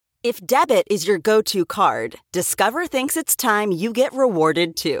If debit is your go-to card, Discover thinks it's time you get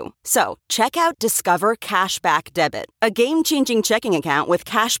rewarded too. So, check out Discover Cashback Debit, a game-changing checking account with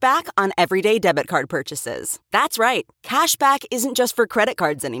cash back on everyday debit card purchases. That's right, cashback isn't just for credit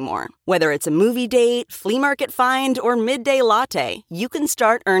cards anymore. Whether it's a movie date, flea market find, or midday latte, you can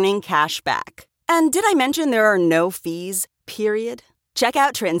start earning cash back. And did I mention there are no fees, period? Check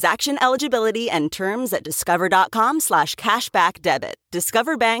out transaction eligibility and terms at discover.com/cashbackdebit.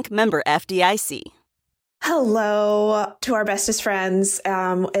 Discover Bank, member FDIC. Hello to our bestest friends.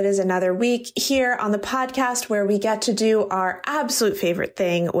 It is another week here on the podcast where we get to do our absolute favorite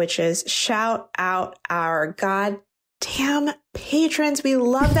thing, which is shout out our goddamn patrons. We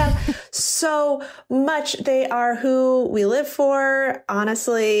love them so much. They are who we live for.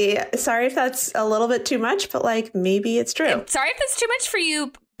 Honestly, sorry if that's a little bit too much, but like maybe it's true. Sorry if that's too much for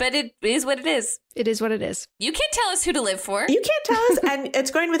you, but it is what it is. It is what it is. You can't tell us who to live for. You can't tell us. And it's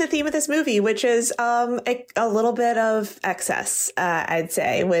going with the theme of this movie, which is a little bit of excess, I'd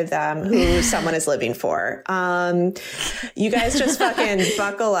say, with who someone is living for. You guys just fucking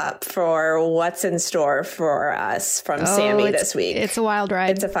buckle up for what's in store for us from Sammy this week. It's a wild ride.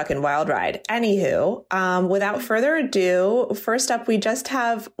 It's a fucking wild ride. Anywho, without further ado, first up, we just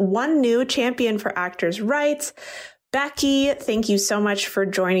have one new champion for actors' rights. Becky, thank you so much for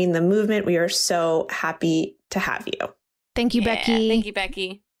joining the movement. We are so happy to have you. Thank you, Becky. Thank you,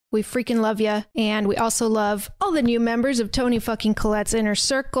 Becky. We freaking love you. And we also love all the new members of Tony fucking Collette's Inner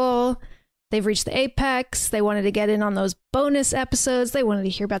Circle. They've reached the apex. They wanted to get in on those bonus episodes. They wanted to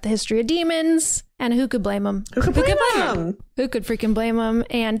hear about the history of demons. And who could blame them? Who could blame them? Who could freaking blame them?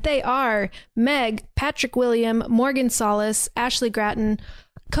 And they are Meg, Patrick William, Morgan Solis, Ashley Gratton,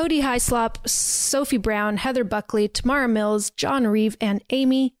 Cody Hyslop, Sophie Brown, Heather Buckley, Tamara Mills, John Reeve, and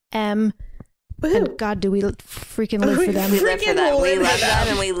Amy M. Woo. And God, do we freaking live for them. We live for them. We love them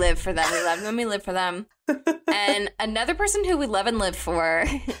and we live for them. We love them. We live for them. And another person who we love and live for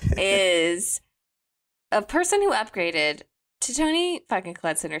is a person who upgraded to Tony fucking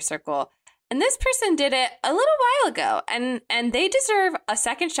Collette's Inner Circle. And this person did it a little while ago. And they deserve a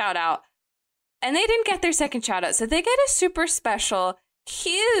second shout out. And they didn't get their second shout out. So they get a super special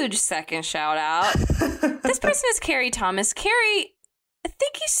huge second shout out. This person is Carrie Thomas. Carrie,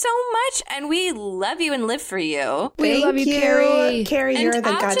 thank you so much, and we love you and live for you. We love you, Carrie. Carrie, and you're the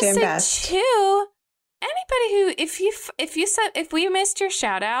I'll goddamn just say best. Too, anybody who, if we missed your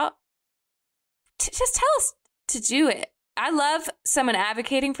shout out, just tell us to do it. I love someone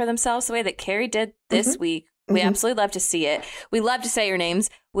advocating for themselves the way that Carrie did this week. We absolutely love to see it. We love to say your names.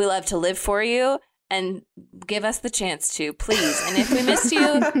 We love to live for you. And give us the chance to, please. And if we missed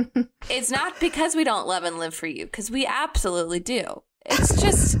you, it's not because we don't love and live for you, because we absolutely do. It's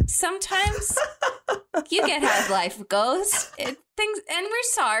just sometimes you get how life goes. Things, and we're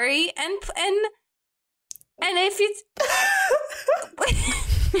sorry. And if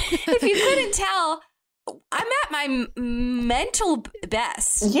if you couldn't tell, I'm at my mental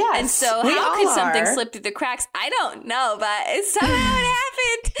best. Yes, and so how could something slip through the cracks? I don't know, but somehow it happened.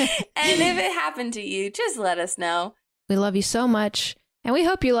 And if it happened to you, just let us know. We love you so much. And we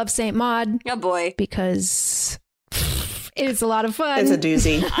hope you love St. Maud. Oh, boy. Because it's a lot of fun. It's a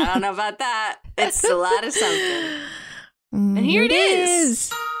doozy. I don't know about that. It's a lot of something. And here it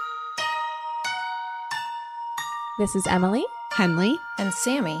is. This is Emily, Henley, and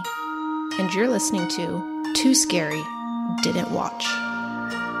Sammy. And you're listening to Too Scary Didn't Watch.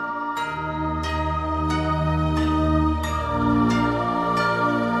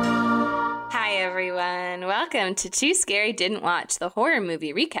 Hi, everyone. Welcome to Too Scary Didn't Watch, the horror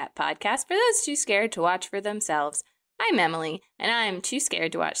movie recap podcast for those too scared to watch for themselves. I'm Emily, and I'm too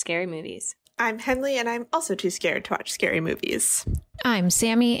scared to watch scary movies. I'm Henley, and I'm also too scared to watch scary movies. I'm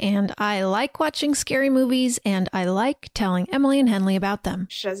Sammy, and I like watching scary movies, and I like telling Emily and Henley about them.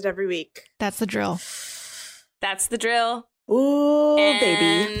 She does it every week. That's the drill. That's the drill. Ooh, and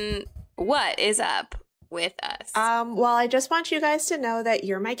baby. What is up with us? Well, I just want you guys to know that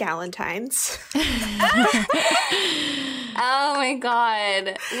you're my Galentines. Oh my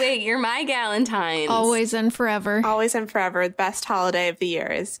God. Wait, you're my Galentines. Always and forever. Always and forever. The best holiday of the year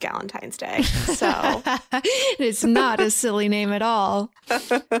is Galentine's Day. So it's not a silly name at all. No,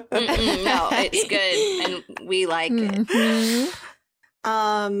 it's good and we like it.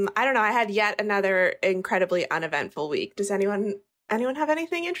 I don't know. I had yet another incredibly uneventful week. Does anyone have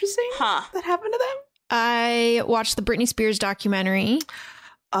anything interesting that happened to them? I watched the Britney Spears documentary.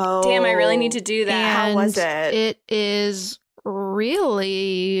 Oh, damn! I really need to do that. How was it? It is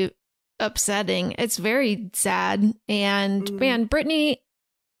really upsetting. It's very sad, and man, Britney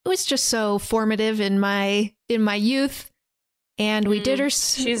was just so formative in my youth, And we did her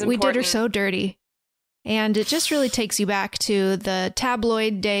so dirty. And it just really takes you back to the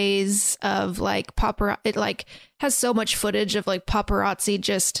tabloid days of like paparazzi. It like has so much footage of like paparazzi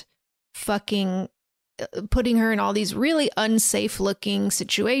just fucking putting her in all these really unsafe looking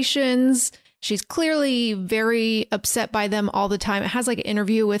situations. She's clearly very upset by them all the time. It has like an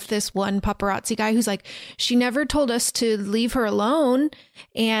interview with this one paparazzi guy who's like, she never told us to leave her alone.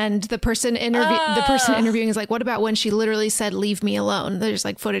 And the person interviewing is like, what about when she literally said, leave me alone? There's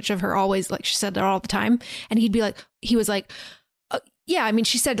like footage of her always, like she said that all the time. And he was like, yeah, I mean,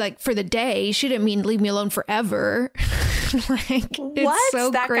 she said like for the day, she didn't mean leave me alone forever. Like, it's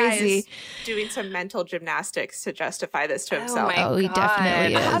so that crazy. Guy is doing some mental gymnastics to justify this to himself. Oh, he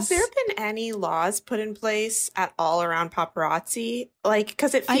definitely is. Have there been any laws put in place at all around paparazzi? Like,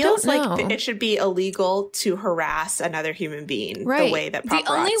 because it feels like it should be illegal to harass another human being the way that paparazzi.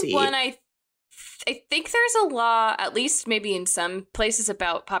 The only one I think there's a law, at least maybe in some places,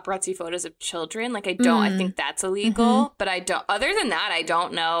 about paparazzi photos of children. Like, I think that's illegal, but I don't. Other than that, I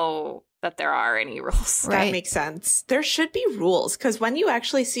don't know that there are any rules. Right. That makes sense. There should be rules, because when you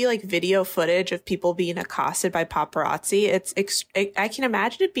actually see like video footage of people being accosted by paparazzi, I can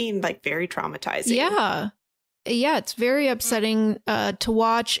imagine it being like very traumatizing. Yeah, it's very upsetting to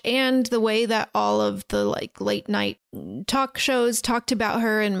watch, and the way that all of the like late night talk shows talked about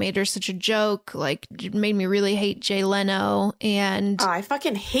her and made her such a joke, like it made me really hate Jay Leno. And I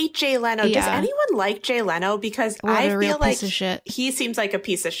fucking hate Jay Leno. Yeah. Does anyone like Jay Leno? Because I feel like he seems like a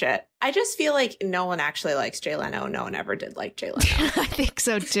piece of shit. I just feel like no one actually likes Jay Leno. No one ever did like Jay Leno. I think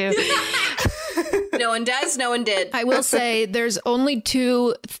so too. No one does. No one did. I will say there's only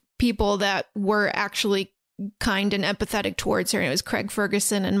two people that were actually kind and empathetic towards her, and it was Craig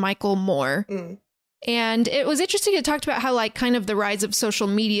Ferguson and Michael Moore. And it was interesting. It talked about how like kind of the rise of social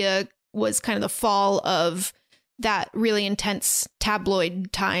media was kind of the fall of that really intense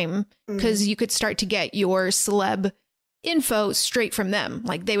tabloid time, because you could start to get your celeb info straight from them.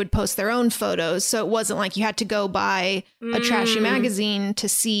 Like they would post their own photos, so it wasn't like you had to go buy a trashy magazine to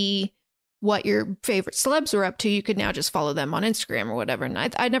see what your favorite celebs were up to. You could now just follow them on Instagram or whatever. And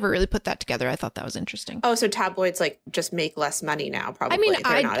I never really put that together. I thought that was interesting. Oh, so tabloids like just make less money now, probably. I mean,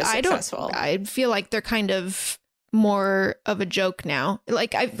 they're not as successful. I feel like they're kind of more of a joke now.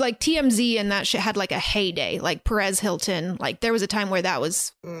 Like TMZ and that shit had like a heyday, like Perez Hilton. Like there was a time where that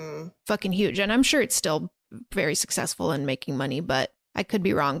was fucking huge. And I'm sure it's still very successful in making money, but I could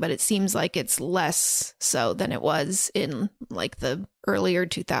be wrong, but it seems like it's less so than it was in like the earlier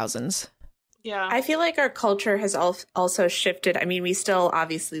 2000s. Yeah. I feel like our culture has also shifted. I mean, we still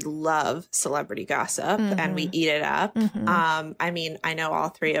obviously love celebrity gossip and we eat it up. I mean, I know all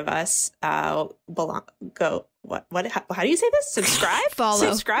three of us how do you say this? Subscribe? Follow.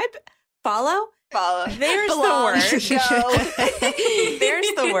 Subscribe? Follow? There's Belong. the word.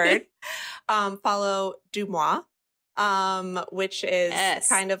 There's the word. Follow Dumois. Which is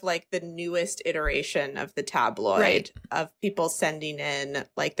kind of like the newest iteration of the tabloid of people sending in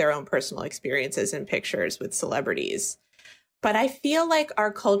like their own personal experiences and pictures with celebrities. But I feel like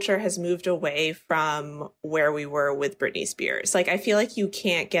our culture has moved away from where we were with Britney Spears. Like, I feel like you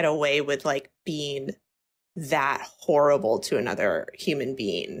can't get away with like being that horrible to another human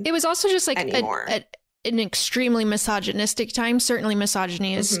being. It was also just like an extremely misogynistic time. Certainly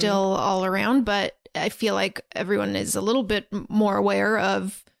misogyny is still all around, but I feel like everyone is a little bit more aware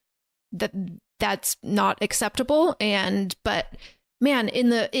of that. That's not acceptable. But man, in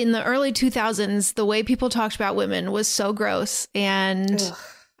the early 2000s, the way people talked about women was so gross. And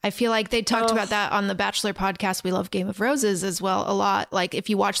I feel like they talked about that on the Bachelor podcast. We love Game of Roses as well a lot. Like if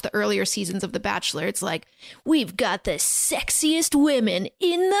you watch the earlier seasons of The Bachelor, it's like, we've got the sexiest women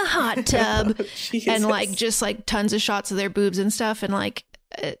in the hot tub and like just like tons of shots of their boobs and stuff. And like,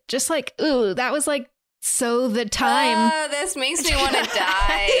 just like, ooh, that was like so the time. This makes me want to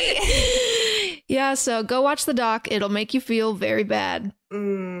die. Yeah, so go watch the doc. It'll make you feel very bad.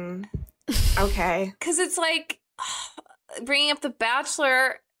 Okay. Because it's like, bringing up The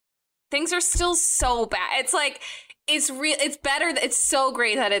Bachelor, things are still so bad. It's like, it's better. It's so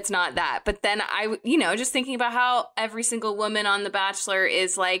great that it's not that. But then just thinking about how every single woman on The Bachelor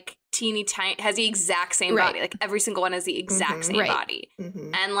is like teeny tiny, has the exact same body. Like every single one has the exact same body.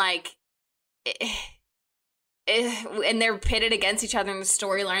 And like, and they're pitted against each other and the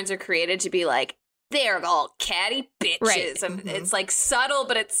storylines are created to be like, they're all catty bitches. And it's like subtle,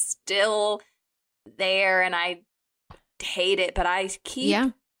 but it's still there. And I hate it, but I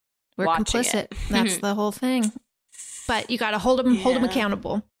keep we're complicit. It. That's the whole thing. But you got to hold them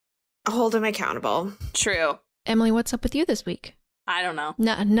accountable. Hold them accountable. True. Emily, what's up with you this week? I don't know.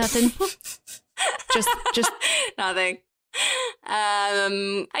 Nothing. just nothing.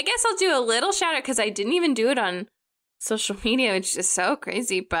 I guess I'll do a little shout out because I didn't even do it on social media, which is so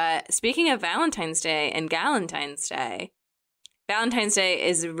crazy. But speaking of Valentine's Day and Galentine's Day, Valentine's Day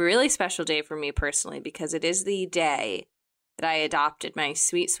is a really special day for me personally because it is the day that I adopted my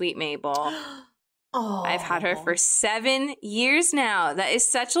sweet, sweet Mabel. Oh, I've had her for 7 years now. That is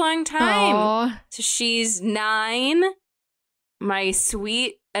such a long time. Aww. So she's 9. My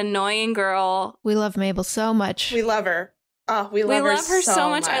sweet, annoying girl. We love Mabel so much. we love her. Oh, we We love her so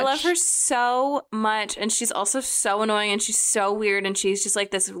much. much. I love her so much. And she's also so annoying and she's so weird. And she's just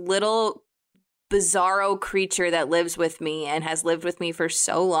like this little bizarro creature that lives with me and has lived with me for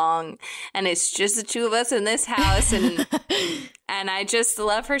so long. And it's just the two of us in this house. And and I just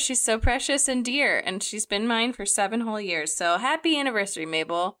love her. She's so precious and dear. And she's been mine for 7 whole years. So happy anniversary,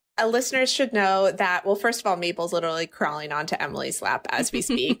 Mabel. Listeners should know that, well, first of all, Mabel's literally crawling onto Emily's lap as we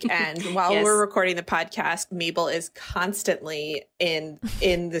speak. And while Yes. we're recording the podcast, Mabel is constantly in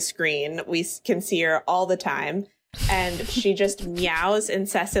the screen. We can see her all the time. And she just meows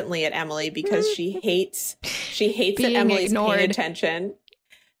incessantly at Emily because she hates that Being Emily's ignored. paying attention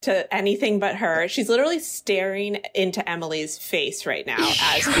to anything but her. She's literally staring into Emily's face right now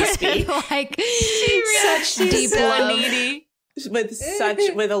as we speak. Like She's such deep so love. needy.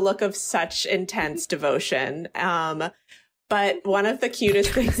 with a look of such intense devotion. But one of the cutest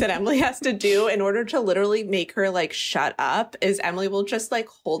things that Emily has to do in order to literally make her like shut up is Emily will just like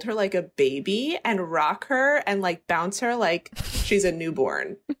hold her like a baby and rock her and like bounce her like she's a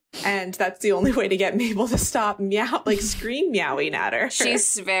newborn. And that's the only way to get Mabel to stop scream meowing at her.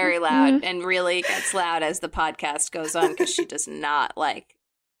 She's very loud and really gets loud as the podcast goes on because she does not like.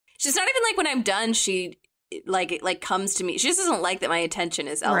 She's not even like when I'm done. She like comes to me. She just doesn't like that my attention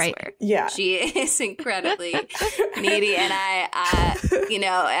is elsewhere. Right. Yeah. She is incredibly needy, and I,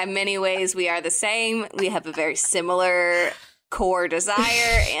 in many ways we are the same. We have a very similar core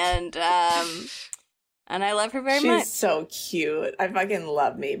desire, and I love her very much. She's so cute. I fucking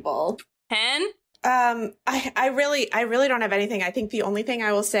love Mabel. Hen? I really don't have anything. I think the only thing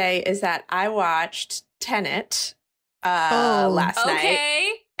I will say is that I watched Tenet last night,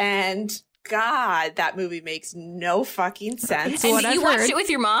 Okay. and God, that movie makes no fucking sense. what And I've you watched heard. it with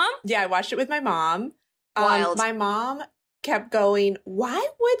your mom? Yeah, I watched it with my mom. Wild. My mom kept going, why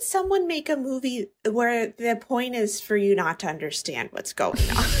would someone make a movie where the point is for you not to understand what's going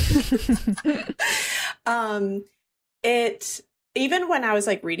on? Even when I was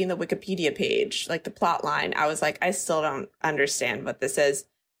like reading the Wikipedia page, like the plot line, I was like, I still don't understand what this is.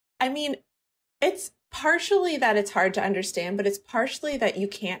 I mean, it's partially that it's hard to understand, but it's partially that you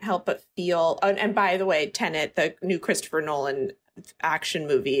can't help but feel. And by the way, Tenet, the new Christopher Nolan action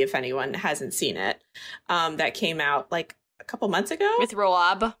movie, if anyone hasn't seen it, that came out like a couple months ago With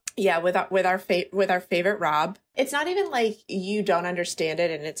Roab. Yeah, with our favorite Rob. It's not even like you don't understand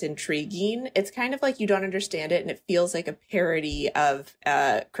it and it's intriguing. It's kind of like you don't understand it and it feels like a parody of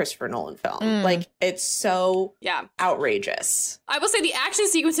a Christopher Nolan film. Like it's so outrageous. I will say the action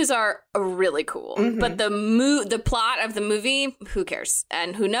sequences are really cool, but the plot of the movie, who cares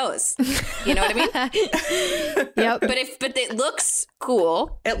and who knows? You know what I mean? Yep. But it looks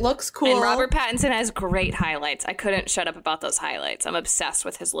cool. It looks cool. And Robert Pattinson has great highlights. I couldn't shut up about those highlights. I'm obsessed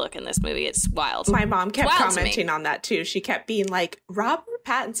with his look in this movie. It's wild. My mom kept Wild to me. commenting on that too. She kept being like, Robert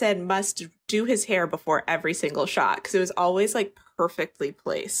Pattinson must do his hair before every single shot because it was always like perfectly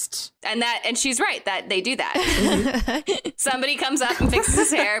placed. And she's right that they do that. Somebody comes up and fixes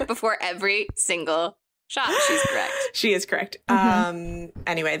his hair before every single shot. She's correct. She is correct.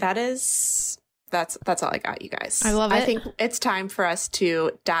 Anyway, that's all I got, you guys. I love it. I think it's time for us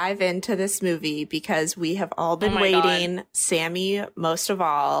to dive into this movie because we have all been my waiting. God. Sammy, most of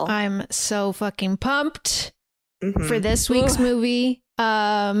all. I'm so fucking pumped for this week's movie.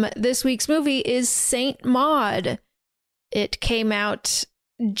 This week's movie is Saint Maud. It came out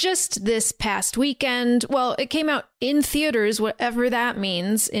just this past weekend. Well, it came out in theaters, whatever that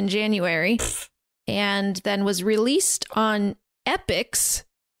means, in January, and then was released on Epix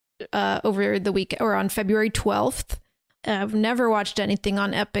over the week or on February 12th. I've never watched anything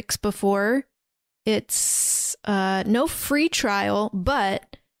on Epix before. It's no free trial,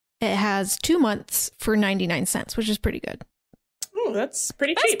 but it has 2 months for 99 cents, which is pretty good. Oh, that's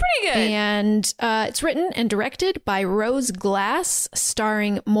pretty That's cheap. pretty good. And it's written and directed by Rose Glass,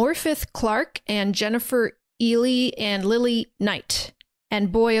 starring Morpeth Clark and Jennifer Ely and Lily Knight.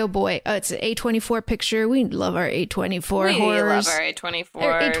 And boy, oh boy, it's an A24 picture. We love our A24 We horrors. love our A24.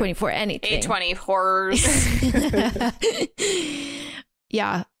 Or A24, anything. A20 horrors.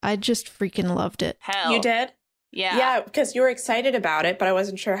 Yeah, I just freaking loved it. Hell. You did? Yeah, because you were excited about it, but I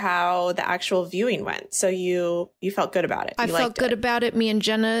wasn't sure how the actual viewing went. So you felt good about it. I felt good about it. Me and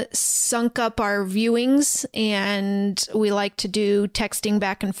Jenna sunk up our viewings, and we like to do texting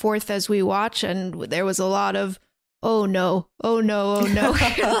back and forth as we watch. And there was a lot of, oh no, oh no, oh no.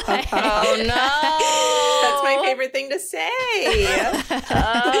 Oh no. That's my favorite thing to say.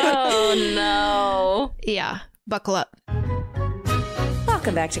 Oh no. Yeah, buckle up.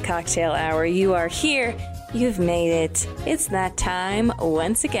 Welcome back to Cocktail Hour. You are here. You've made it. It's that time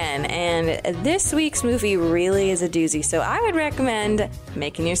once again. And this week's movie really is a doozy. So I would recommend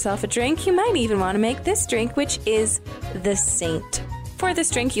making yourself a drink. You might even want to make this drink, which is The Saint. For this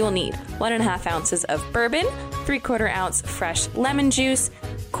drink, you will need 1.5 ounces of bourbon, 3/4 ounce fresh lemon juice,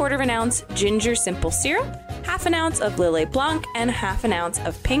 1/4 ounce ginger simple syrup, 1/2 ounce of Lillet Blanc, and 1/2 ounce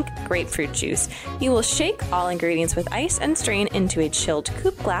of pink grapefruit juice. You will shake all ingredients with ice and strain into a chilled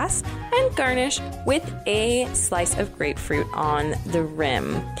coupe glass and garnish with a slice of grapefruit on the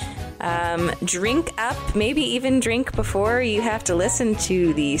rim. Drink up, maybe even drink before you have to listen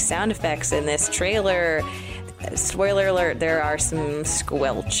to the sound effects in this trailer. Spoiler alert, there are some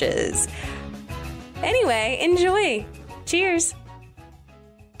squelches. Anyway, enjoy. Cheers.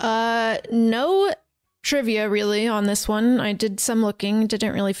 No trivia really on this one. I did some looking,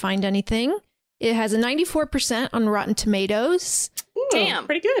 didn't really find anything. It has a 94% on Rotten Tomatoes. Ooh, Damn.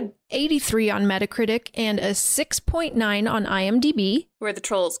 Pretty good. 83 on Metacritic, and a 6.9 on IMDb. Where the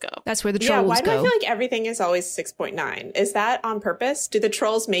trolls go. That's where the trolls why do go. I feel like everything is always 6.9? Is that on purpose? Do the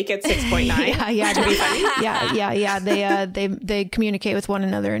trolls make it 6.9? yeah, to be funny? yeah. They communicate with one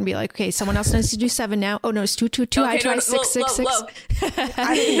another and be like, okay, someone else needs to do 7 now. Oh no, it's 2, high, try 6, 6, 6.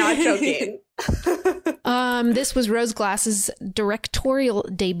 I'm not joking. This was Rose Glass's directorial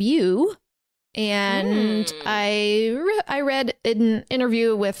debut. And I read an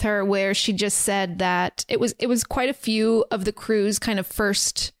interview with her where she just said that it was quite a few of the crew's kind of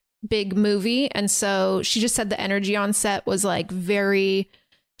first big movie. And so she just said the energy on set was like very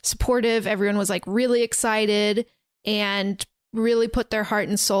supportive. Everyone was like really excited and really put their heart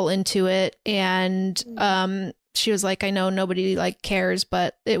and soul into it. And she was like, I know nobody like cares,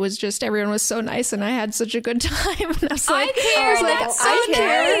 but it was just, everyone was so nice and I had such a good time. And I was like,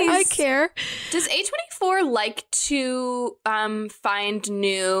 I care. Does A24 like to find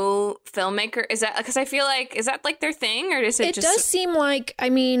new filmmaker? Is that because I feel like, is that like their thing, or is it just? It does seem like, I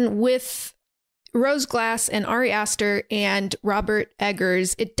mean, with Rose Glass and Ari Aster and Robert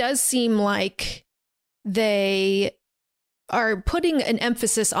Eggers, it does seem like they are putting an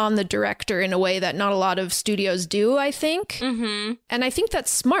emphasis on the director in a way that not a lot of studios do, I think. Mm-hmm. And I think that's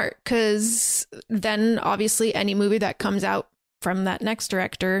smart, because then obviously any movie that comes out from that next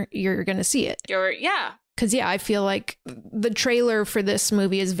director, you're going to see it. Because I feel like the trailer for this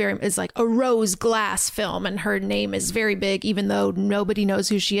movie is like a Rose Glass film, and her name is very big, even though nobody knows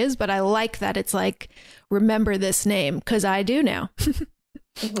who she is. But I like that it's like, remember this name, because I do now.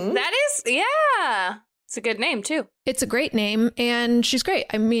 Mm-hmm. That is, yeah. It's a good name, too. It's a great name, and she's great.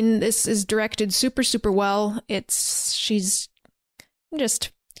 I mean, this is directed super, super well. She's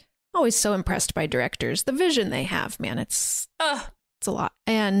just always so impressed by directors. The vision they have, man, it's a lot.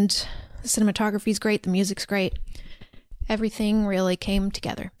 And the cinematography's great. The music's great. Everything really came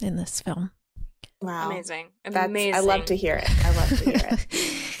together in this film. Wow. Amazing. I love to hear it.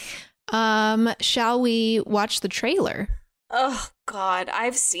 Shall we watch the trailer? Oh, God.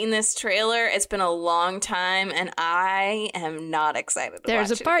 I've seen this trailer. It's been a long time, and I am not excited to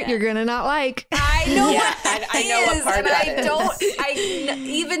There's watch a part it again. you're going to not like. I know Yeah, what that I know what part and that is.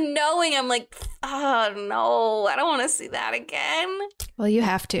 even knowing, I'm like, oh, no, I don't want to see that again. Well, you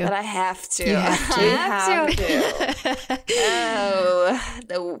have to. But I have to. You have to. I have to.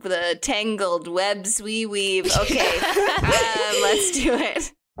 Oh, the tangled webs we weave. Okay, let's do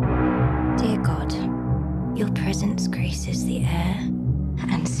it. Dear God, your presence graces the air,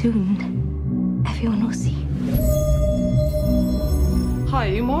 and soon everyone will see. Hi,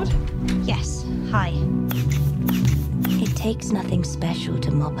 you Maud? Yes, hi. It takes nothing special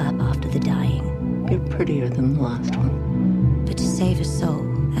to mop up after the dying. You're prettier than the last one. But to save a soul,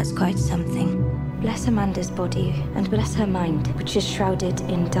 that's quite something. Bless Amanda's body, and bless her mind, which is shrouded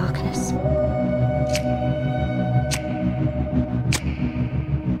in darkness.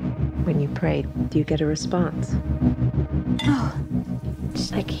 When you pray, do you get a response? Oh,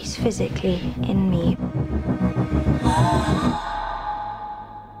 it's like he's physically in me.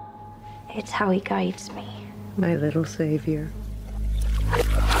 It's how he guides me. My little savior.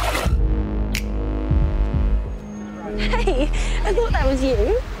 Hey, I thought that was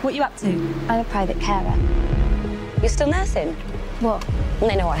you. What are you up to? I'm a private carer. You're still nursing? What?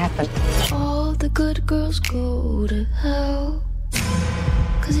 They know what happened. Oh. All the good girls go to hell,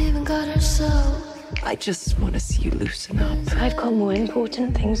 'cause even God herself. I just want to see you loosen up. I've got more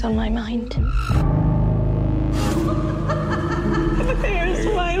important things on my mind. There's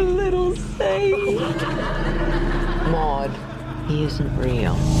my little savior. Maud, he isn't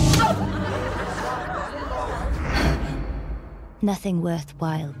real. Nothing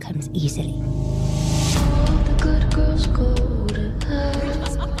worthwhile comes easily. All the good girls go to hell.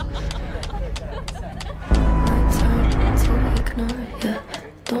 I turn to ignore you.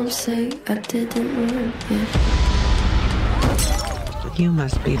 Don't say I didn't warn you. You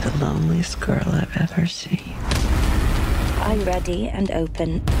must be the loneliest girl I've ever seen. I'm ready and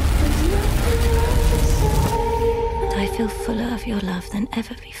open. I feel fuller of your love than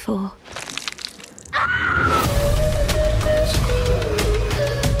ever before.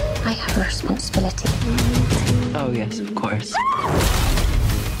 I have a responsibility. Oh, yes, of course.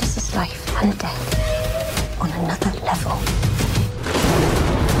 This is life and death on another level.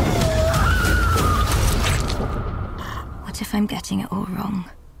 What if I'm getting it all wrong?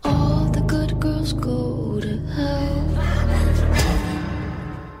 All the good girls go to hell.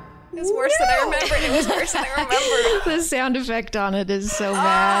 It was worse than I remembered. It was worse than I remembered. The sound effect on it is so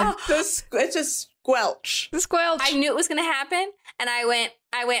bad. It's a squelch. The squelch. I knew it was going to happen, and I went,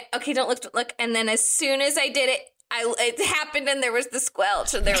 okay, don't look. And then as soon as I did it, it happened, and there was the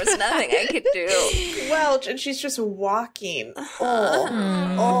squelch, and there was nothing I could do. Squelch, and she's just walking.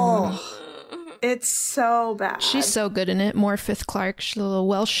 Oh. It's so bad. She's so good in it. Morpeth Clark, she's a little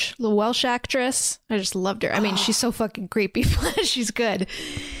Welsh actress. I just loved her. I mean, she's so fucking creepy, but she's good.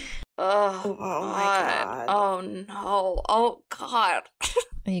 Oh my God. Oh no. Oh God.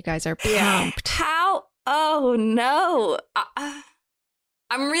 You guys are pumped. How? Oh no.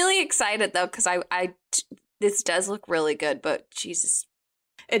 I'm really excited though, because this does look really good, but Jesus.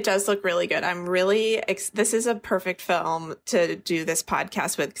 It does look really good. I'm really, this is a perfect film to do this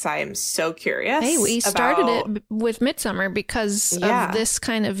podcast with because I am so curious. Hey, we started it with Midsommar because of this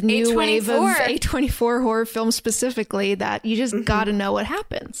kind of new A24. wave of A24 horror film specifically that you just got to know what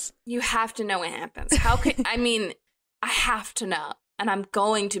happens. You have to know what happens. How could, I mean, I have to know, and I'm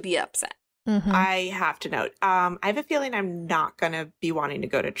going to be upset. Mm-hmm. I have to note, I have a feeling I'm not going to be wanting to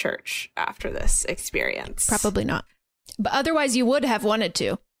go to church after this experience. Probably not. But otherwise, you would have wanted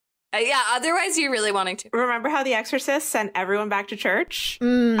to. Yeah, otherwise you're really wanting to. Remember how The Exorcist sent everyone back to church?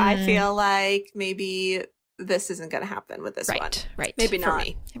 I feel like maybe this isn't going to happen with this one. Right. Maybe For not.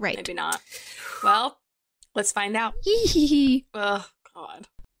 me. Right. Maybe not. Well, let's find out. Oh, God.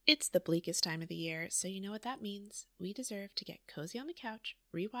 It's the bleakest time of the year, so you know what that means. We deserve to get cozy on the couch,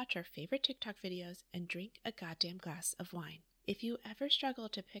 rewatch our favorite TikTok videos, and drink a goddamn glass of wine. If you ever struggle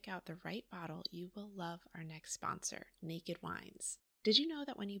to pick out the right bottle, you will love our next sponsor, Naked Wines. Did you know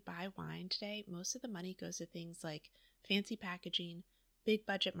that when you buy wine today, most of the money goes to things like fancy packaging, big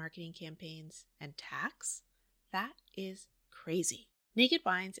budget marketing campaigns, and tax? That is crazy. Naked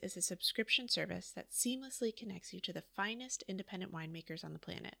Wines is a subscription service that seamlessly connects you to the finest independent winemakers on the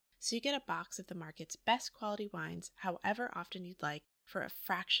planet. So you get a box of the market's best quality wines, however often you'd like, for a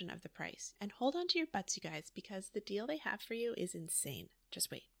fraction of the price. And hold on to your butts, you guys, because the deal they have for you is insane. Just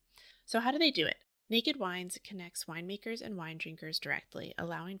wait. So how do they do it? Naked Wines connects winemakers and wine drinkers directly,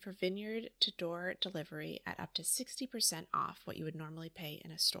 allowing for vineyard-to-door delivery at up to 60% off what you would normally pay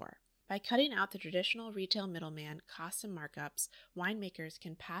in a store. By cutting out the traditional retail middleman costs and markups, winemakers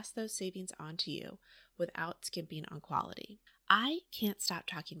can pass those savings on to you without skimping on quality. I can't stop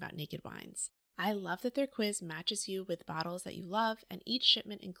talking about Naked Wines. I love that their quiz matches you with bottles that you love, and each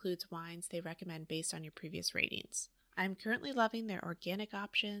shipment includes wines they recommend based on your previous ratings. I'm currently loving their organic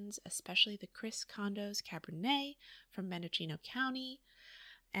options, especially the Chris Condos Cabernet from Mendocino County,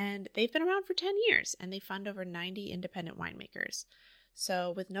 and they've been around for 10 years, and they fund over 90 independent winemakers.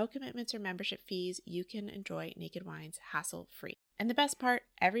 So with no commitments or membership fees, you can enjoy Naked Wines hassle-free. And the best part,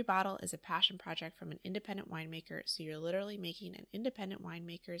 every bottle is a passion project from an independent winemaker, so you're literally making an independent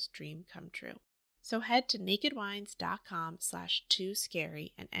winemaker's dream come true. So head to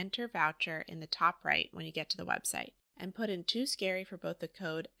nakedwines.com/tooscary and enter voucher in the top right when you get to the website. And put in Too Scary for both the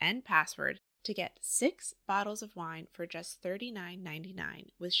code and password to get 6 bottles of wine for just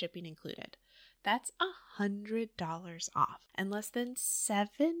 $39.99 with shipping included. That's $100 off and less than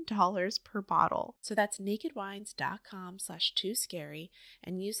 $7 per bottle. So that's nakedwines.com/tooscary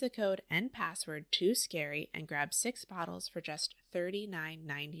and use the code and password TOOSCARY and grab 6 bottles for just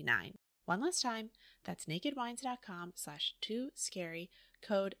 $39.99. One last time, that's nakedwines.com/tooscary,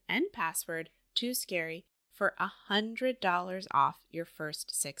 code and password TOOSCARY for $100 off your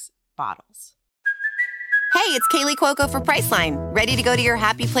first 6 bottles. Hey, it's Kaylee Cuoco for Priceline. Ready to go to your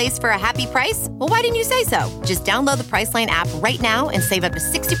happy place for a happy price? Well, why didn't you say so? Just download the Priceline app right now and save up to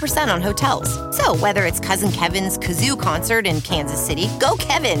 60% on hotels. So whether it's Cousin Kevin's Kazoo Concert in Kansas City, go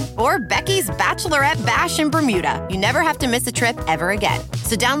Kevin, or Becky's Bachelorette Bash in Bermuda, you never have to miss a trip ever again.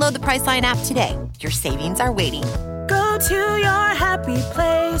 So download the Priceline app today. Your savings are waiting. Go to your happy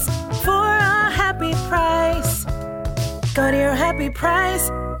place for a happy price. Go to your happy price,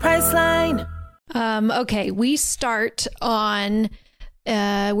 Priceline. Okay, we start on,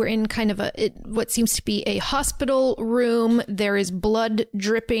 we're in kind of what seems to be a hospital room. There is blood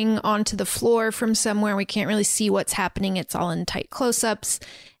dripping onto the floor from somewhere. We can't really see what's happening. It's all in tight close-ups.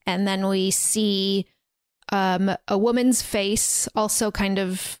 And then we see a woman's face, also kind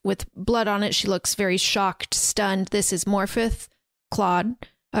of with blood on it. She looks very shocked, stunned. This is Morpeth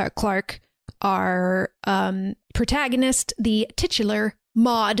Clark, our protagonist, the titular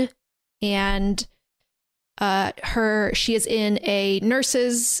Maud. And she is in a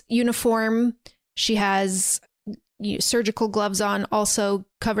nurse's uniform. She has surgical gloves on, also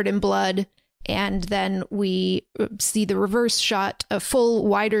covered in blood. And then we see the reverse shot, a full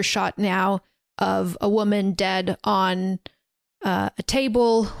wider shot now of a woman dead on a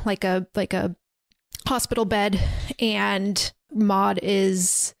table, like a hospital bed. And Maud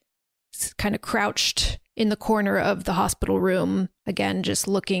is kind of crouched in the corner of the hospital room, again, just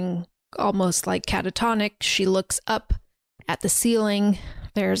looking almost like catatonic. She looks up at the ceiling.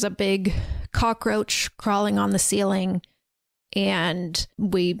 There's a big cockroach crawling on the ceiling. And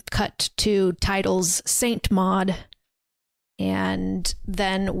we cut to titles Saint Maud. And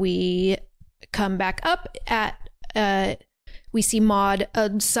then we come back up at, we see Maud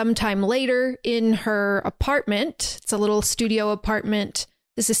sometime later in her apartment. It's a little studio apartment.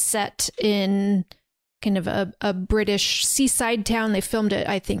 This is set in kind of a British seaside town. They filmed it,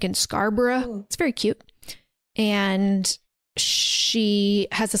 I think, in Scarborough. It's very cute. And she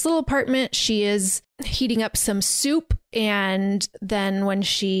has this little apartment. She is heating up some soup. And then when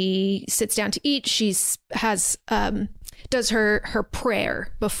she sits down to eat, she does her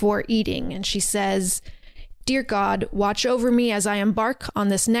prayer before eating. And she says, "Dear God, watch over me as I embark on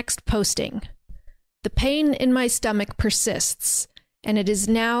this next posting. The pain in my stomach persists, and it is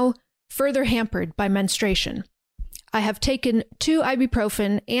now further hampered by menstruation. I have taken 2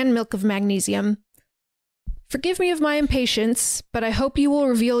 ibuprofen and milk of magnesium. Forgive me of my impatience, but I hope you will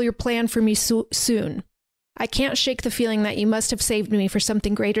reveal your plan for me soon. I can't shake the feeling that you must have saved me for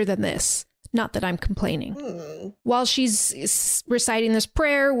something greater than this. Not that I'm complaining." While she's reciting this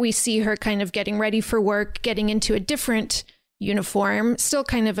prayer, we see her kind of getting ready for work, getting into a different uniform, still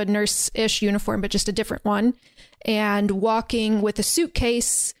kind of a nurse-ish uniform, but just a different one, and walking with a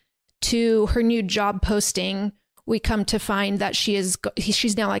suitcase to her new job posting. We come to find that she's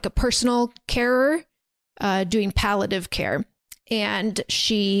now like a personal carer, doing palliative care. And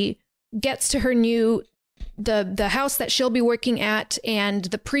she gets to her the house that she'll be working at, and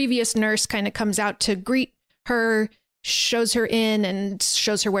the previous nurse kind of comes out to greet her, shows her in and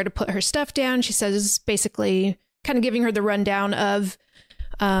shows her where to put her stuff down. She says, basically kind of giving her the rundown of,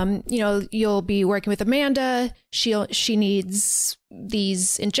 you'll be working with Amanda. She needs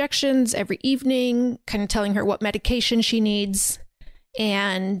these injections every evening, kind of telling her what medication she needs.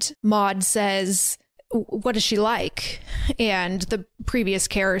 And Maud says, "What is she like?" And the previous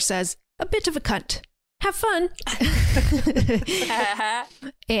carer says, "A bit of a cunt. Have fun."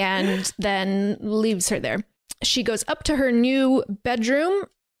 And then leaves her there. She goes up to her new bedroom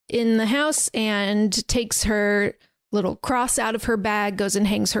in the house and takes her little cross out of her bag, goes and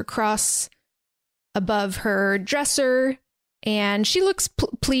hangs her cross above her dresser. And she looks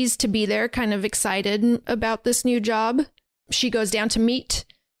pleased to be there, kind of excited about this new job. She goes down to meet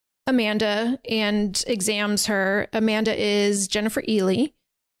Amanda and examines her. Amanda is Jennifer Ely.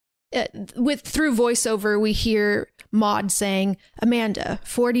 Through voiceover, we hear Maud saying, "Amanda,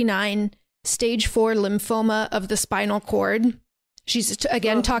 49, stage 4 lymphoma of the spinal cord." She's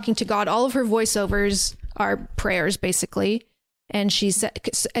again talking to God. All of her voiceovers are prayers, basically. And she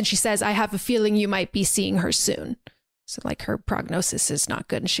says, "I have a feeling you might be seeing her soon." So like her prognosis is not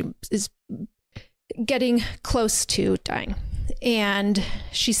good, and she is getting close to dying. And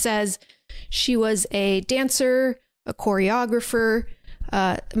she says she was a dancer, a choreographer,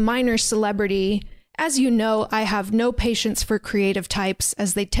 minor celebrity. "As you know, I have no patience for creative types,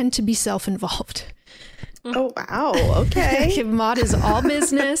 as they tend to be self-involved." Oh, wow. Okay. Maud is all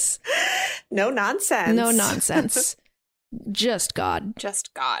business. No nonsense. No nonsense. Just God.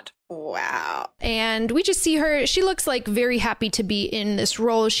 Just God. Wow. And we just see her. She looks like very happy to be in this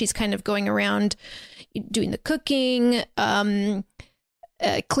role. She's kind of going around doing the cooking.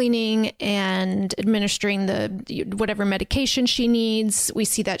 cleaning and administering whatever medication she needs. We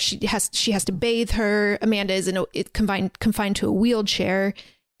see that she has to bathe her. Amanda is confined to a wheelchair.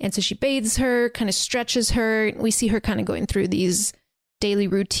 And so she bathes her, kind of stretches her. We see her kind of going through these daily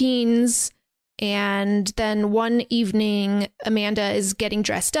routines. And then one evening, Amanda is getting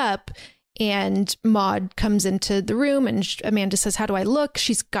dressed up and Maud comes into the room and Amanda says, "How do I look?"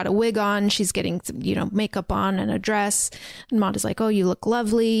 She's got a wig on. She's getting, makeup on and a dress. And Maud is like, "Oh, you look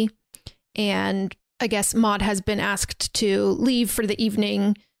lovely." And I guess Maud has been asked to leave for the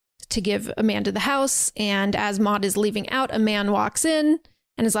evening to give Amanda the house. And as Maud is leaving out, a man walks in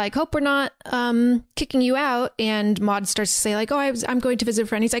and is like, "Hope we're not kicking you out." And Maud starts to say like, "Oh, I'm going to visit a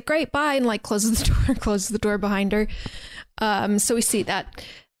friend." He's like, "Great, bye," and like closes the door behind her. So we see that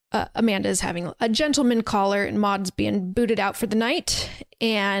Amanda is having a gentleman caller and Maud's being booted out for the night.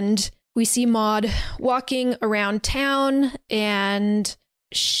 And we see Maud walking around town and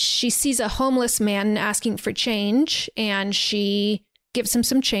she sees a homeless man asking for change and she gives him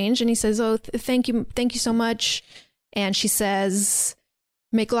some change and he says, "Oh, thank you so much." And she says,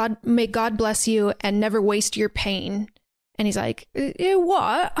 May God bless you and never waste your pain." And he's like,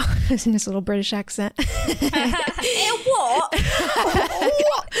 "What?" in his little British accent. What?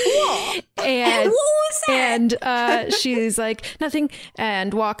 What? And what was that? And she's like, "Nothing,"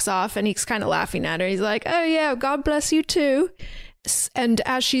 and walks off. And he's kind of laughing at her. He's like, "Oh yeah, God bless you too." And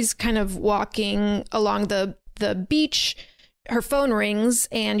as she's kind of walking along the beach, her phone rings,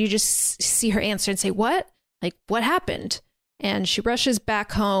 and you just see her answer and say, "What? Like, what happened?" And she rushes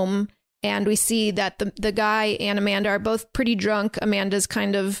back home. And we see that the guy and Amanda are both pretty drunk. Amanda's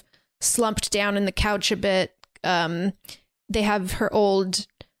kind of slumped down in the couch a bit. They have her old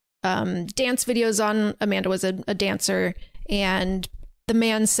dance videos on. Amanda was a dancer. And the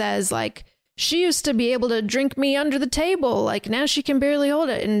man says, like, "She used to be able to drink me under the table. Like, now she can barely hold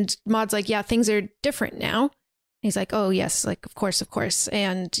it." And Maud's like, "Yeah, things are different now." And he's like, "Oh, yes, like, of course.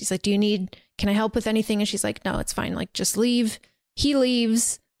 And he's like, can I help with anything?" And she's like, "No, it's fine. Like, just leave." He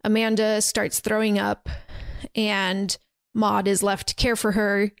leaves. Amanda starts throwing up and Maud is left to care for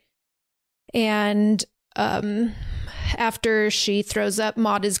her. And after she throws up,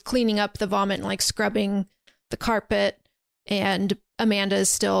 Maud is cleaning up the vomit and like scrubbing the carpet. And Amanda is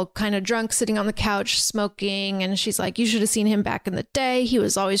still kind of drunk, sitting on the couch, smoking. And she's like, "You should have seen him back in the day. He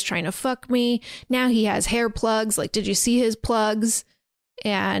was always trying to fuck me. Now he has hair plugs. Like, did you see his plugs?"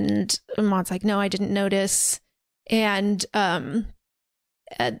 And Maud's like, "No, I didn't notice." And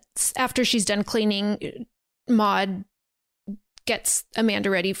after she's done cleaning, Maud gets Amanda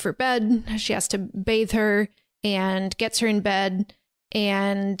ready for bed. She has to bathe her and gets her in bed.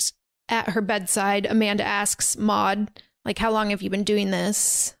 And at her bedside, Amanda asks Maud, like, "How long have you been doing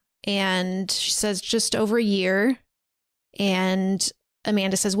this?" And she says, "Just over a year." And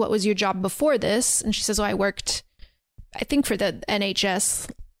Amanda says, "What was your job before this?" And she says, "Oh, I worked, I think, for the NHS,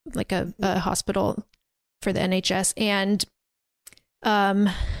 like a hospital for the NHS." And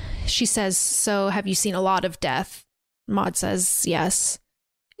she says, "So have you seen a lot of death?" Maud says, "Yes."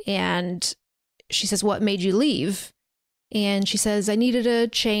 And she says, "What made you leave?" And she says, "I needed a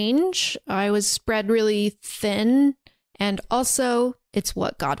change. I was spread really thin. And also, it's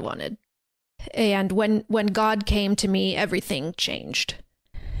what God wanted. And when God came to me, everything changed."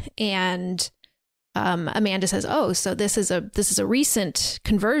 And Amanda says, "Oh, so this is a recent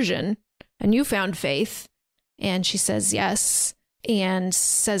conversion, a newfound faith." And she says, "Yes." And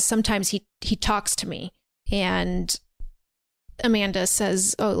says, "Sometimes he talks to me." And Amanda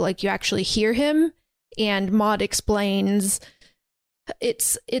says, "Oh, like, you actually hear him?" And Maud explains,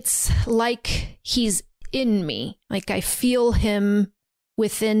 it's like he's in me. Like, I feel him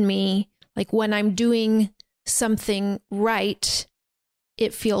within me. Like, when I'm doing something right,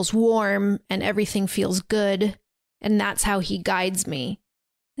 it feels warm and everything feels good. And that's how he guides me.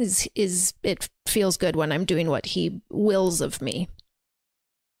 It feels good when I'm doing what he wills of me.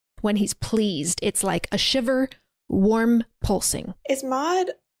 When he's pleased, it's like a shiver, warm, pulsing. Is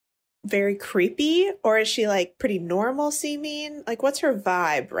Maud very creepy, or is she like pretty normal seeming? Like, what's her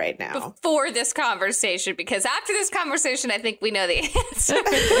vibe right now? Before this conversation, because after this conversation, I think we know the answer.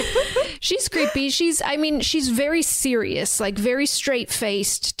 She's creepy. She's very serious, like very straight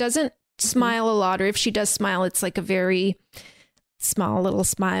faced, doesn't smile a lot, or if she does smile, it's like a very small little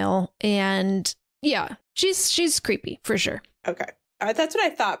smile. And yeah, she's creepy for sure. Okay. That's what I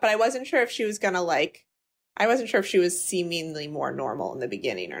thought, but I wasn't sure if she was gonna I wasn't sure if she was seemingly more normal in the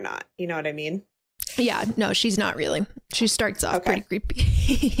beginning or not. You know what I mean? Yeah, no, she's not really. She starts off pretty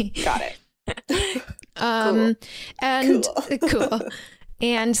creepy. Got it. Cool. And cool.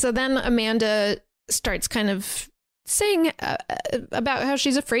 And so then Amanda starts kind of saying about how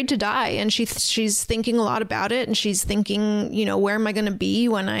she's afraid to die, and she's thinking a lot about it, and she's thinking, you know, where am I going to be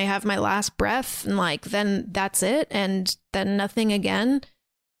when I have my last breath, and like then that's it, and then nothing again.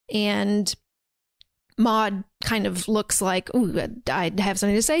 And Maud kind of looks like, ooh, I have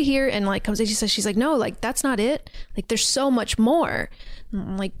something to say here, and like comes in, she's like, no, like that's not it, like there's so much more.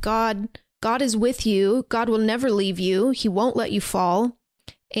 Like God is with you. God will never leave you. He won't let you fall.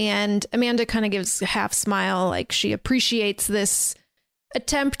 And Amanda kind of gives a half smile, like she appreciates this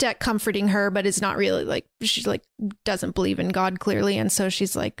attempt at comforting her, but is not really like, she like doesn't believe in God clearly. And so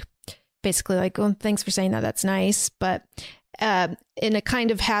she's like, basically like, oh, thanks for saying that. That's nice. But in a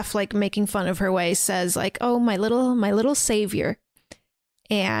kind of half like making fun of her way, says like, oh, my little savior.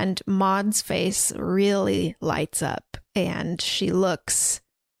 And Maud's face really lights up, and she looks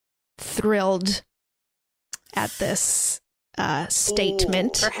thrilled at this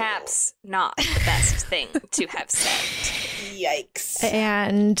statement. Ooh, perhaps not the best thing to have said. Yikes.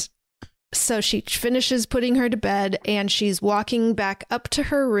 And so she finishes putting her to bed, and she's walking back up to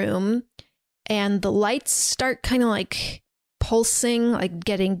her room, and the lights start kind of like pulsing, like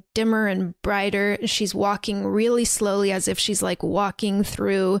getting dimmer and brighter. She's walking really slowly, as if she's like walking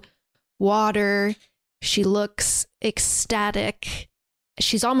through water. She looks ecstatic.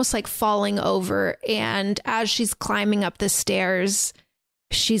 She's almost like falling over. And as she's climbing up the stairs,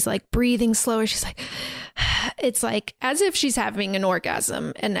 she's like breathing slower. She's like, it's like as if she's having an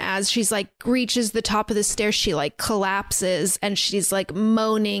orgasm. And as she's like reaches the top of the stairs, she like collapses, and she's like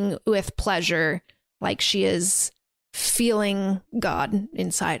moaning with pleasure, like she is feeling God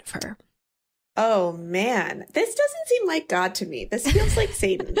inside of her. Oh man, this doesn't seem like God to me. This feels like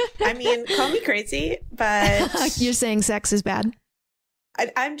Satan. I mean, call me crazy, but you're saying sex is bad?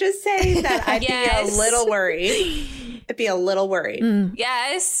 I'm just saying that I'd be a little worried. I'd be a little worried.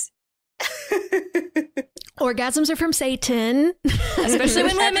 Yes. Orgasms are from Satan. Especially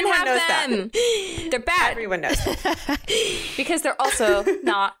when women Everyone have knows them. that. They're bad. Everyone knows that. Because they're also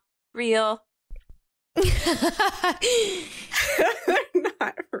not real.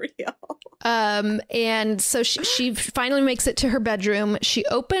 Not real. And so she finally makes it to her bedroom. She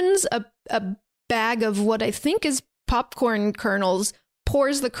opens a bag of what I think is popcorn kernels,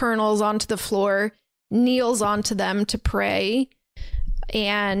 pours the kernels onto the floor, kneels onto them to pray,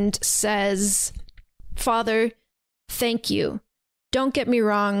 and says, Father, thank you. Don't get me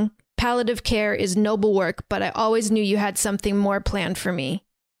wrong. Palliative care is noble work, but I always knew you had something more planned for me.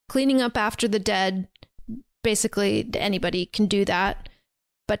 Cleaning up after the dead, basically anybody can do that.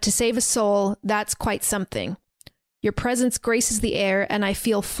 But to save a soul, that's quite something. Your presence graces the air, and I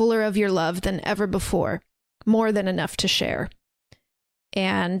feel fuller of your love than ever before. More than enough to share.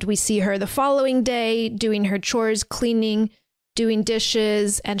 And we see her the following day doing her chores, cleaning, doing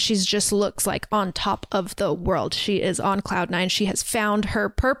dishes, and she's just looks like on top of the world. She is on cloud nine. She has found her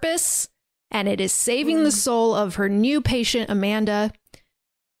purpose, and it is saving the soul of her new patient, Amanda.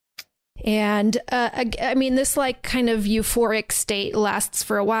 And I mean, this like kind of euphoric state lasts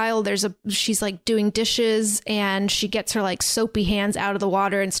for a while. She's like doing dishes, and she gets her like soapy hands out of the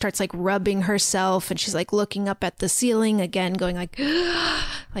water and starts like rubbing herself, and she's like looking up at the ceiling again, going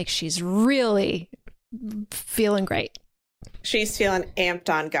like she's really feeling great. She's feeling amped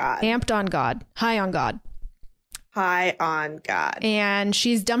on God. Amped on God. High on God. High on God. And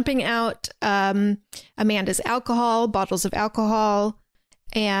she's dumping out Amanda's alcohol, bottles of alcohol.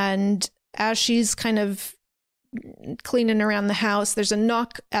 And as she's kind of cleaning around the house, there's a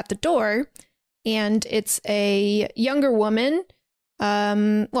knock at the door, and it's a younger woman,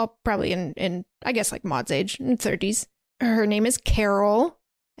 well, probably in I guess like Maud's age, in 30s. Her name is Carol,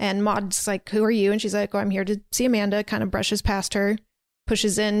 and Maud's like, who are you? And she's like, oh, I'm here to see Amanda, kind of brushes past her,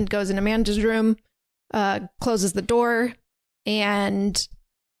 pushes in, goes in Amanda's room, closes the door, and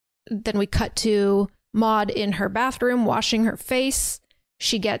then we cut to Maud in her bathroom washing her face.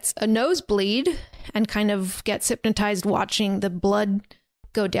 She gets a nosebleed and kind of gets hypnotized watching the blood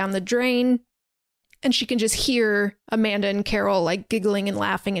go down the drain. And she can just hear Amanda and Carol like giggling and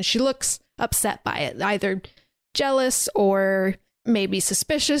laughing. And she looks upset by it, either jealous or maybe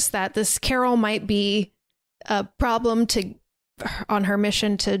suspicious that this Carol might be a problem on her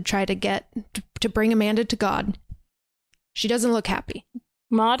mission to try to bring Amanda to God. She doesn't look happy.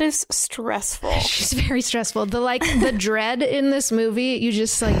 Maud is stressful. She's very stressful. The dread in this movie, you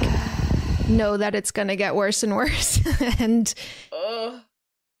just like know that it's going to get worse and worse. And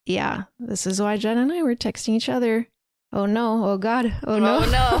yeah, this is why Jen and I were texting each other. Oh no, oh God, oh no. Oh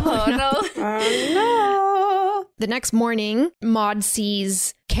no, oh no. Oh no. The next morning, Maud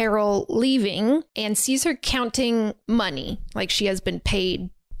sees Carol leaving and sees her counting money, like she has been paid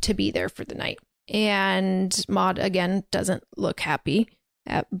to be there for the night. And Maud, again, doesn't look happy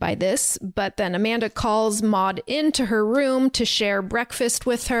by this. But then Amanda calls Maud into her room to share breakfast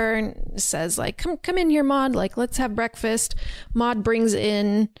with her and says, like, come in here, Maud. Like, let's have breakfast. Maud brings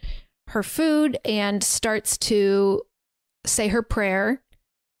in her food and starts to say her prayer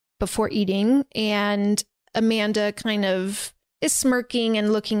before eating. And Amanda kind of is smirking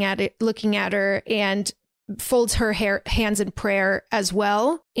and looking at her and folds her hands in prayer as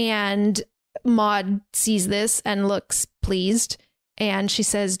well. And Maud sees this and looks pleased. And she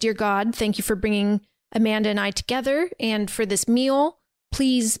says, "Dear God, thank you for bringing Amanda and I together and for this meal.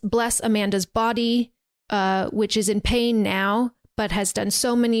 Please bless Amanda's body, which is in pain now, but has done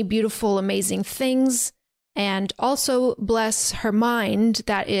so many beautiful, amazing things. And also bless her mind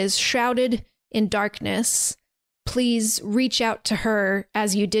that is shrouded in darkness. Please reach out to her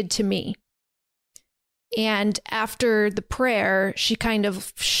as you did to me." And after the prayer, she kind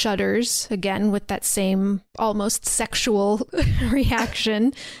of shudders again with that same almost sexual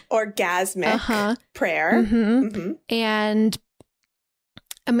reaction. Orgasmic prayer. Mm-hmm. Mm-hmm. And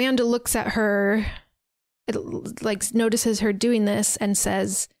Amanda looks at her, like notices her doing this and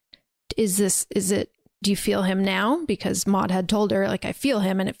says, do you feel him now? Because Maud had told her, like, I feel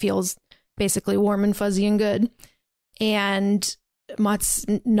him and it feels basically warm and fuzzy and good. And Maud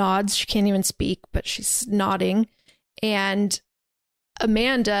nods. She can't even speak, but she's nodding. And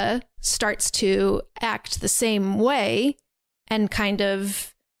Amanda starts to act the same way and kind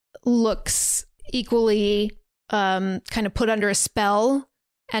of looks equally kind of put under a spell.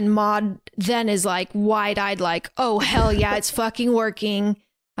 And Maud then is like wide-eyed, like, oh, hell yeah, it's fucking working.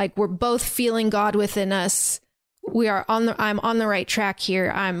 Like, we're both feeling God within us. I'm on the right track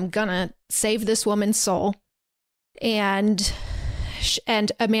here. I'm gonna save this woman's soul. And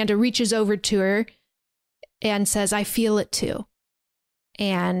Amanda reaches over to her and says, I feel it too.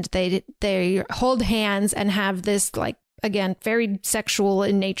 And they hold hands and have this, like, again, very sexual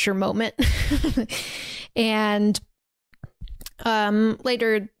in nature moment. And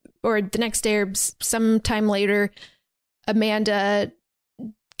later, or the next day or sometime later, Amanda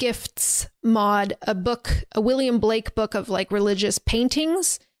gifts Maud a William Blake book of like religious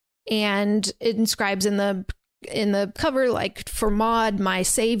paintings, and it inscribes in the cover, like, for Maud, my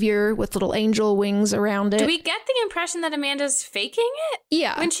savior, with little angel wings around it. Do we get the impression that Amanda's faking it?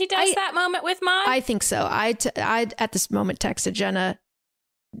 Yeah. When she does that moment with Maud? I think so. I at this moment texted Jenna,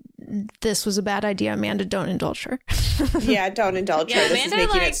 this was a bad idea, Amanda, don't indulge her. Yeah, don't indulge her. This Amanda,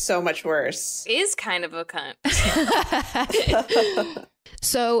 is making it so much worse. Is kind of a cunt.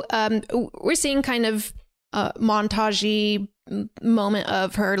 So we're seeing kind of a montage-y moment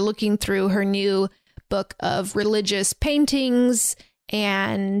of her looking through her new book of religious paintings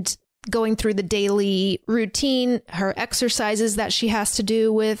and going through the daily routine, her exercises that she has to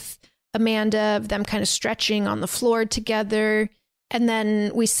do with Amanda, them kind of stretching on the floor together. And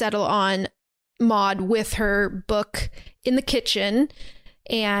then we settle on Maud with her book in the kitchen,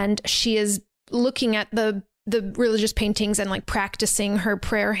 and she is looking at the religious paintings and like practicing her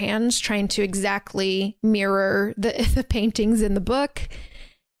prayer hands, trying to exactly mirror the paintings in the book.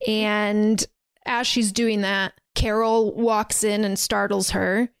 And as she's doing that, Carol walks in and startles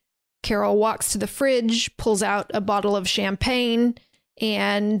her. Carol walks to the fridge, pulls out a bottle of champagne,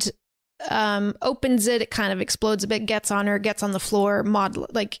 and opens it. It kind of explodes a bit, gets on the floor. Maud,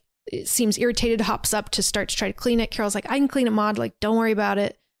 like, it seems irritated, hops up to start to try to clean it. Carol's like, I can clean it, Maud. Like, don't worry about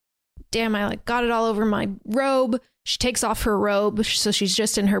it. Damn, I like got it all over my robe. She takes off her robe, so she's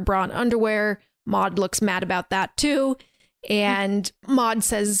just in her bra and underwear. Maud looks mad about that too. And Maud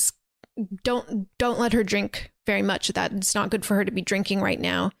says, don't let her drink very much of that. It's not good for her to be drinking right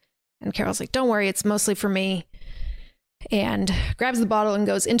now. And Carol's like, don't worry, it's mostly for me. And grabs the bottle and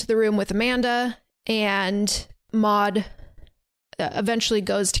goes into the room with Amanda. And Maud eventually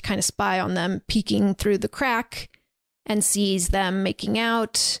goes to kind of spy on them, peeking through the crack, and sees them making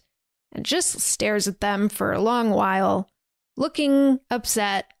out and just stares at them for a long while, looking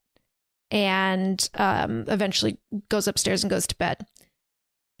upset, and eventually goes upstairs and goes to bed.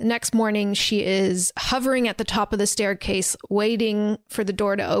 The next morning, she is hovering at the top of the staircase, waiting for the